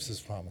always keeps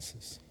his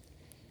promises.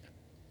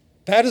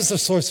 That is the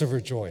source of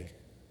her joy,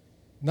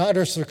 not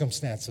her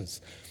circumstances.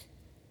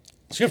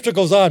 Scripture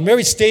goes on.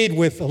 Mary stayed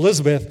with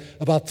Elizabeth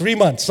about 3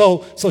 months.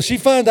 So she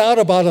found out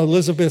about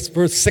Elizabeth's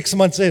birth 6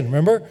 months in,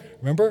 remember?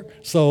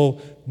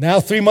 So now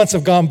 3 months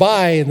have gone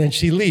by, and then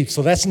she leaves.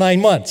 So that's 9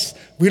 months.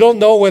 We don't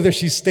know whether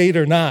she stayed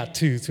or not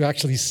to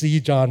actually see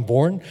John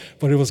born,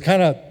 but it was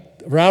kind of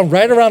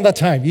right around that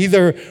time,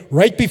 either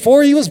right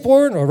before he was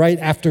born or right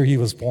after he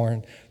was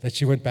born, that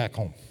she went back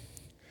home.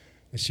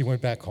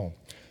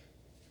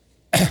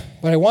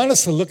 But I want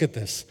us to look at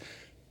this.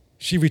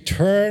 She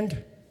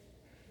returned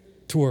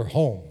to her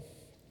home.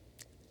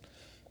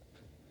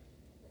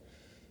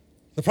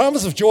 The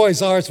promise of joy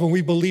is ours when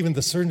we believe in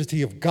the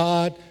certainty of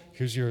God.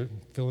 Here's your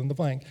fill in the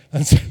blank.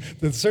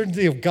 The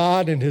certainty of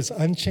God and his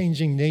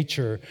unchanging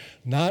nature,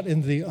 not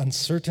in the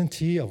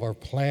uncertainty of our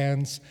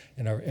plans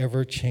and our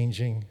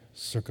ever-changing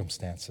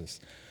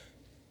circumstances.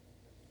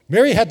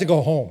 Mary had to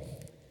go home.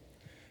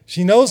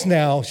 She knows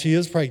now she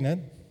is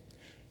pregnant.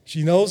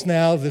 She knows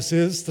now this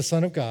is the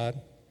Son of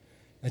God.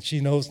 And she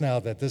knows now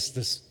that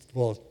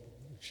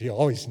she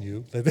always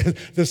knew that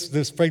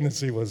this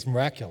pregnancy was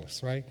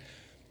miraculous, right?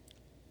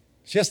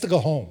 She has to go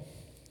home.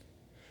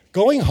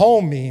 Going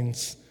home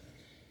means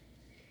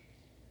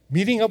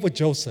meeting up with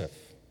Joseph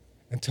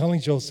and telling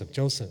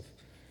Joseph,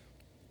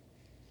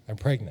 I'm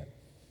pregnant.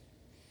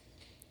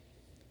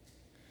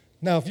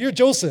 Now, if you're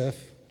Joseph,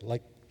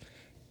 like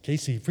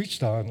Casey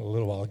preached on a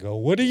little while ago,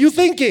 what are you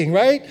thinking,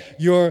 right?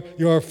 Your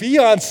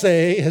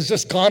fiancé has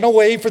just gone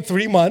away for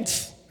 3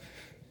 months,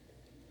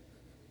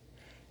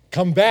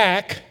 come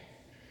back,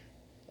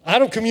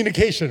 out of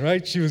communication,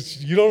 right?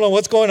 You don't know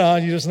what's going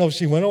on. You just know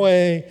she went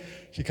away.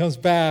 She comes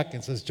back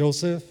and says,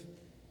 Joseph,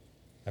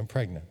 I'm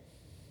pregnant.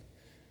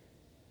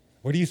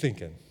 What are you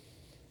thinking?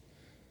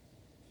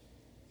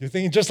 You're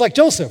thinking just like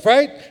Joseph,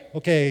 right?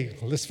 Okay,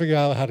 let's figure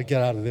out how to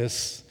get out of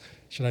this.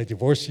 Should I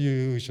divorce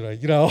you? Should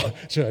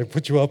I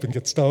put you up and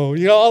get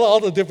stoned? All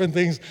the different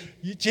things.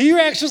 She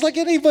reacts just like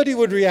anybody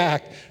would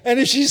react. And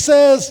if she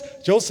says,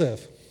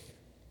 Joseph,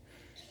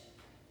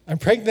 I'm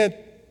pregnant,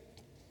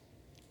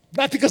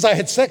 not because I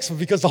had sex, but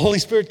because the Holy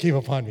Spirit came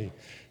upon me.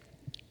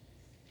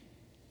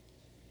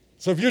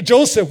 So if you're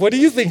Joseph, what are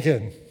you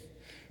thinking?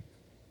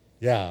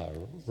 Yeah,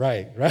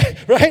 right.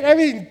 I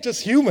mean,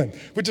 just human,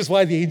 which is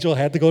why the angel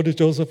had to go to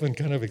Joseph and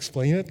kind of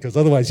explain it, because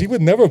otherwise he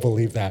would never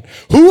believe that.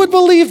 Who would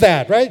believe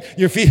that, right?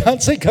 Your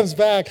fiancé comes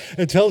back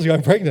and tells you,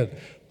 I'm pregnant.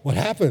 What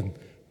happened?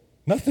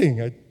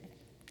 Nothing.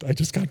 I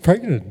just got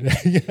pregnant.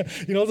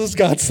 This is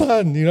God's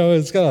son.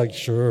 It's kind of like,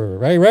 sure,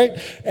 right?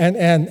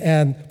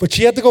 But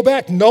she had to go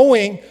back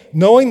knowing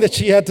that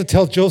she had to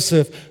tell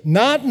Joseph,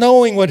 not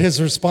knowing what his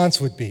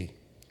response would be.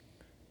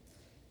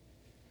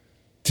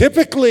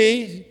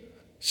 Typically,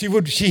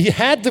 she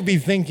had to be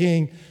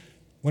thinking,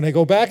 when I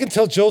go back and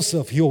tell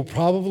Joseph, he will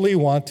probably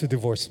want to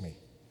divorce me.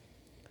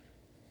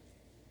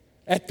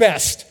 At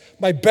best.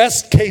 My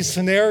best case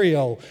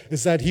scenario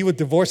is that he would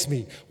divorce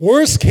me.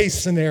 Worst case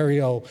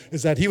scenario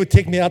is that he would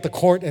take me out to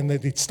court and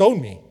that he'd stone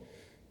me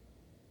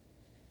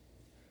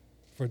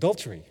for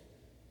adultery.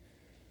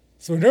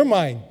 So in her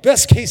mind,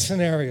 best case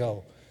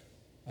scenario,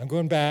 I'm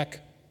going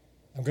back,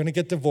 I'm going to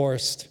get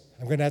divorced,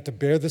 I'm going to have to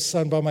bear this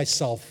son by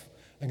myself,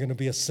 I'm going to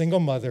be a single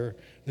mother,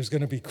 there's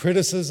going to be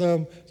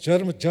criticism,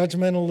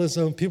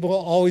 judgmentalism, people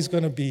are always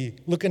going to be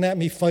looking at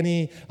me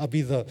funny, I'll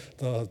be the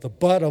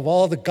butt of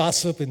all the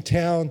gossip in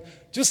town.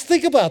 Just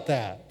think about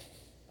that.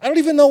 I don't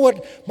even know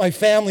what my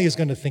family is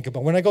going to think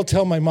about when I go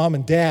tell my mom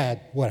and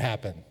dad what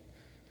happened.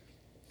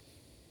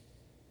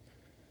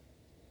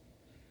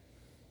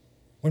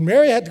 When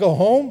Mary had to go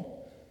home,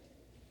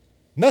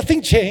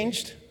 nothing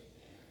changed.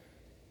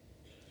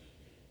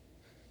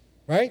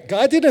 right?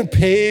 God didn't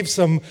pave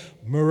some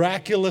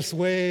miraculous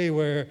way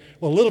where,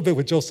 well, a little bit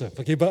with Joseph,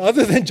 okay? But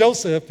other than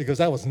Joseph, because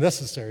that was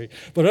necessary,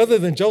 but other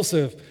than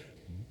Joseph,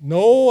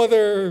 no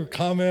other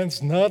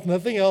comments,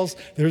 nothing else.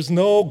 There's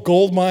no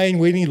gold mine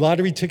waiting,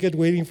 lottery ticket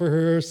waiting for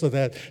her so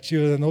that she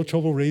would have no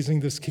trouble raising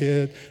this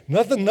kid.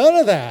 Nothing, none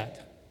of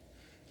that.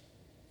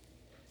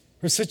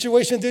 Her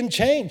situation didn't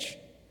change.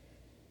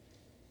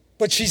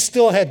 But she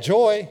still had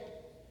joy.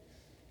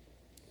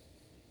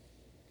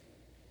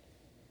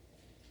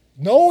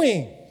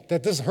 Knowing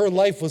that her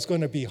life was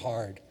going to be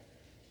hard.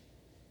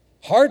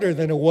 Harder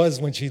than it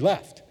was when she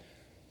left.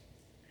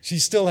 She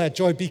still had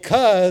joy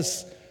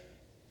because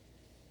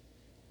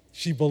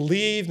she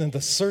believed in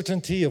the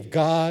certainty of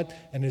God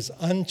and His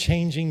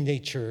unchanging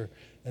nature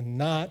and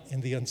not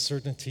in the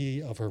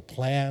uncertainty of her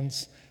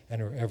plans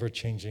and her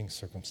ever-changing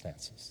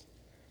circumstances.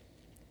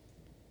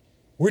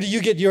 Where do you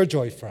get your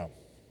joy from?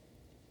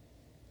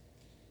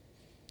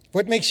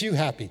 What makes you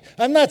happy?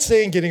 I'm not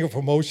saying getting a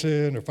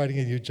promotion or finding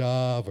a new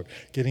job or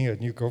getting a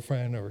new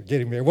girlfriend or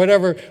getting married,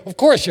 whatever. Of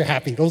course you're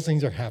happy. Those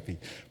things are happy.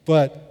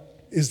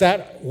 But is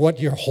that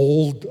what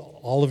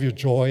all of your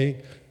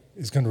joy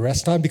is going to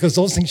rest on? Because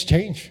those things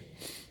change.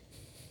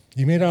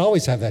 You may not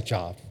always have that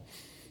job.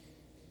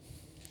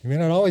 You may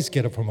not always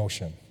get a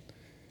promotion.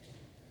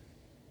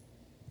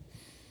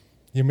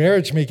 Your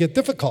marriage may get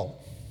difficult.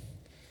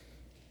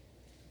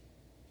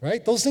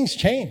 Right? Those things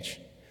change.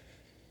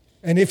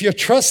 And if your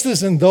trust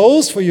is in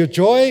those for your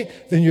joy,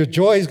 then your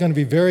joy is going to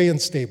be very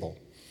unstable.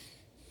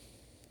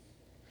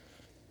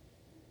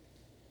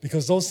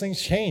 Because those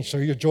things change, so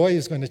your joy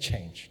is going to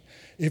change.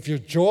 If your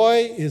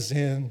joy is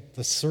in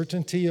the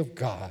certainty of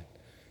God,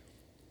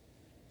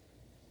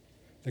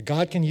 that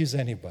God can use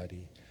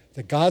anybody,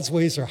 that God's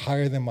ways are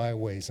higher than my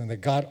ways, and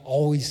that God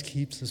always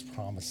keeps His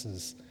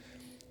promises,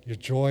 your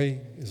joy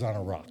is on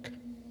a rock.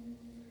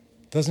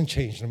 It doesn't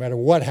change no matter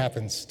what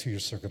happens to your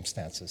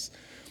circumstances.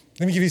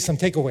 Let me give you some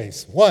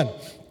takeaways. 1,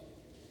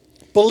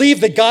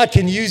 believe that God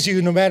can use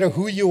you no matter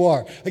who you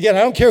are. Again, I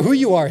don't care who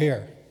you are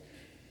here.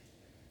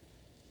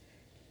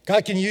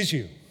 God can use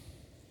you.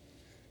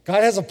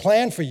 God has a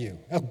plan for you,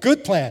 a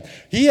good plan.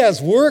 He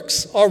has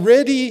works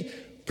already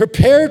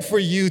prepared for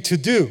you to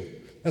do.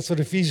 That's what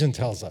Ephesians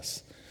tells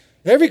us.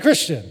 Every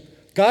Christian,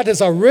 God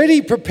has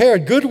already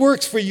prepared good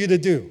works for you to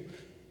do.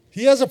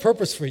 He has a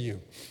purpose for you.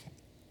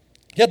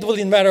 You have to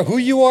believe no matter who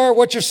you are,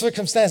 what your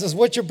circumstances,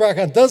 what your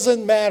background,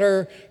 doesn't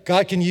matter.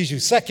 God can use you.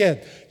 2,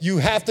 you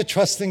have to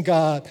trust in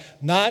God,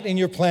 not in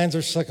your plans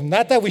or circumstances.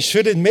 Not that we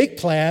shouldn't make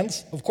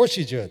plans. Of course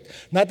you should.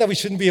 Not that we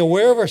shouldn't be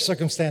aware of our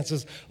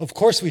circumstances. Of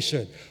course we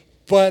should.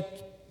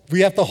 But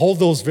we have to hold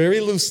those very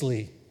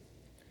loosely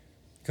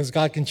because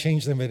God can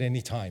change them at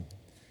any time.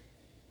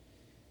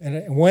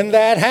 And when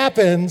that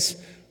happens,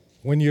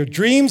 when your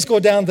dreams go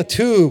down the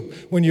tube,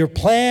 when your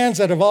plans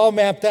that have all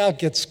mapped out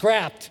get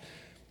scrapped,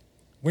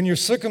 when your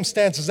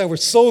circumstances that were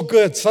so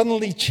good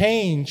suddenly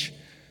change,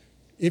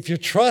 if your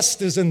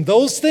trust is in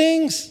those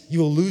things, you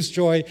will lose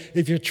joy.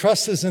 If your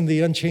trust is in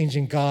the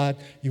unchanging God,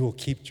 you will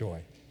keep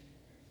joy.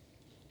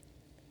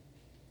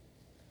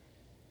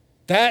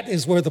 That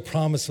is where the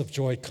promise of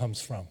joy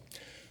comes from.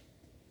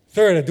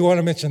 3rd, I do want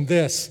to mention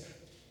this.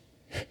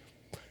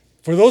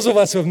 For those of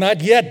us who have not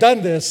yet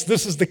done this,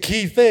 this is the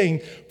key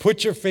thing.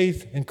 Put your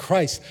faith in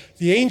Christ.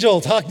 The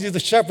angel talking to the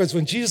shepherds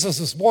when Jesus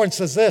was born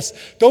says this,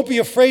 "Don't be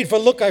afraid, for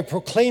look, I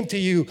proclaim to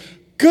you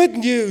good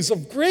news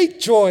of great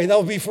joy that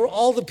will be for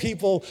all the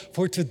people.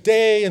 For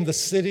today in the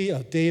city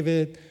of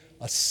David,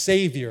 a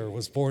Savior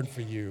was born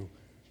for you,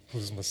 who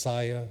is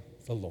Messiah,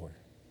 the Lord."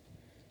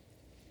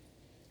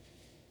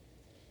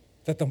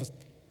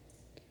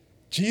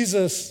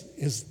 Jesus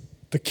is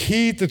the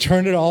key to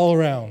turn it all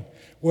around.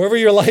 Wherever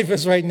your life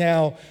is right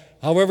now,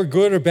 however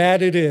good or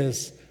bad it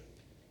is,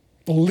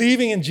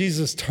 believing in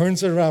Jesus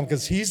turns it around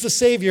because He's the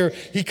Savior.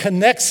 He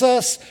connects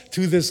us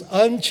to this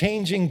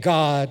unchanging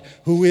God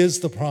who is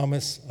the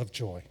promise of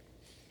joy.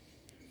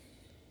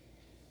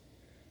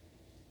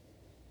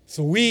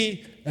 So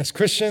we, as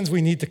Christians,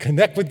 we need to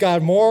connect with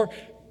God more.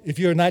 If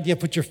you are not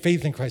yet put your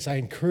faith in Christ, I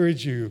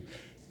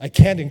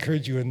can't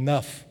encourage you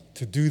enough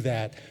to do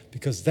that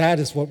because that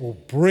is what will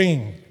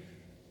bring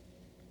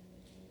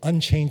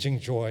unchanging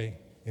joy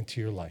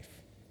into your life.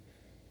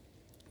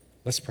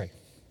 Let's pray.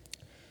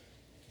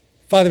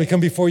 Father, we come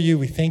before you.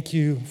 We thank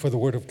you for the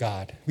Word of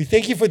God. We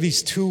thank you for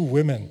these 2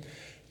 women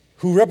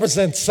who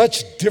represent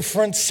such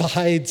different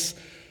sides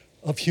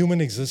of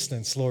human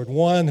existence, Lord.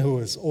 One who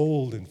is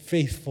old and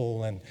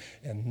faithful and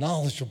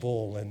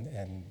knowledgeable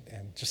and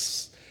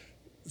just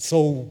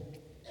so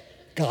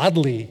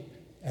godly,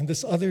 and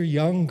this other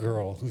young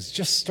girl who's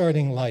just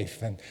starting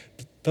life and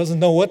doesn't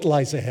know what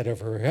lies ahead of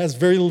her, has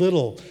very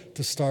little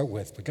to start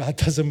with. But God,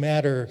 doesn't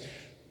matter.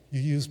 You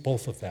use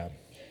both of them.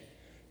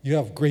 You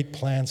have great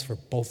plans for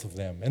both of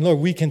them. And Lord,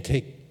 we can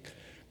take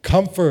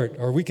comfort,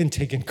 or we can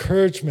take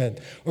encouragement,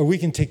 or we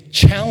can take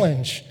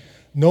challenge,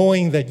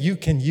 knowing that you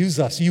can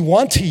use us. You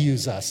want to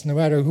use us, no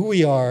matter who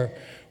we are,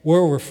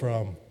 where we're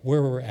from,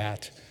 where we're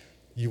at.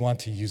 You want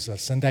to use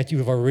us, and that you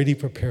have already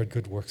prepared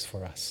good works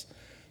for us.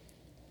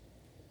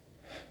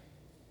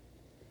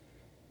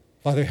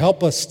 Father,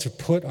 help us to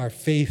put our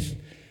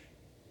faith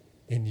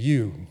in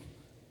you,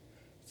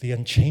 the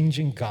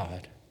unchanging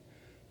God,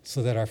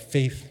 so that our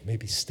faith may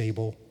be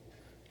stable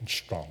and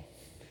strong.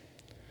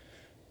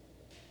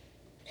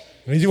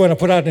 And I do want to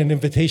put out an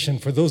invitation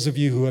for those of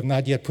you who have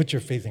not yet put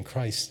your faith in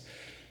Christ.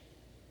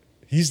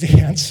 He's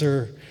the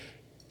answer.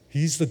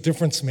 He's the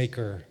difference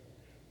maker.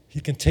 He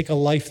can take a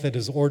life that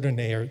is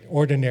ordinary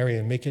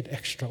and make it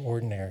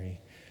extraordinary.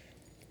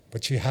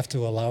 But you have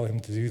to allow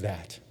him to do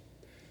that.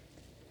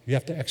 You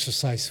have to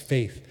exercise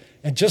faith.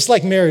 And just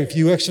like Mary, if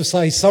you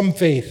exercise some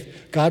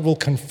faith, God will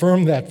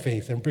confirm that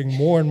faith and bring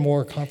more and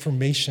more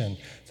confirmation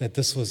that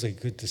this was a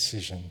good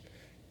decision.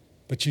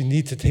 But you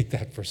need to take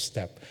that first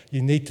step.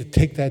 You need to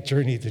take that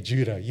journey to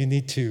Judah. You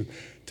need to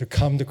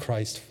come to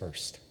Christ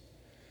first.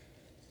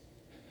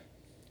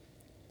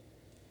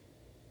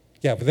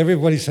 Yeah, but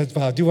everybody says,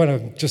 well, I do want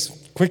to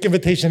just quick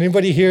invitation.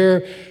 Anybody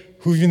here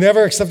who you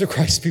never accepted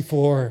Christ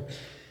before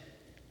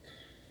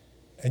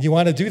and you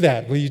want to do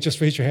that, will you just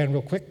raise your hand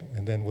real quick?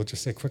 And then we'll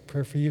just say a quick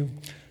prayer for you.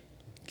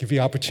 Give you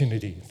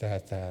opportunity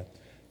that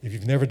if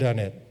you've never done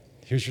it,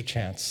 here's your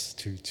chance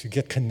to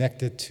get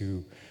connected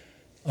to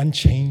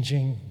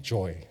unchanging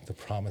joy, the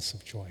promise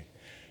of joy.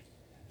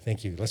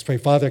 Thank you. Let's pray.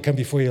 Father, I come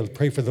before you.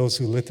 Pray for those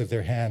who lifted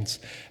their hands.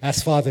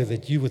 Ask, Father,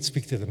 that you would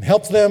speak to them.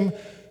 Help them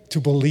to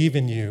believe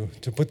in you,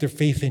 to put their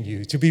faith in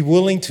you, to be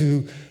willing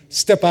to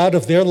step out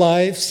of their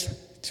lives,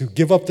 to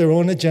give up their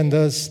own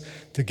agendas,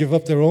 to give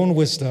up their own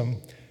wisdom,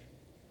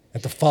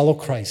 and to follow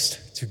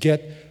Christ, to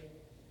get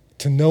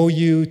to know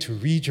you, to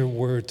read your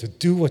word, to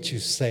do what you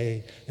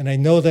say. And I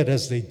know that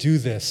as they do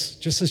this,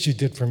 just as you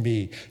did for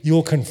me, you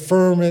will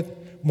confirm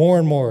it more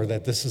and more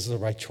that this is the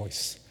right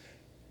choice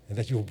and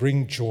that you will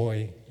bring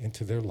joy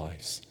into their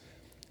lives.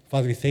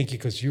 Father, we thank you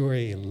because you are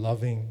a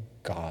loving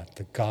God,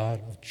 the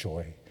God of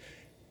joy.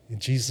 In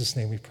Jesus'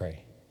 name we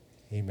pray.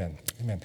 Amen. Amen.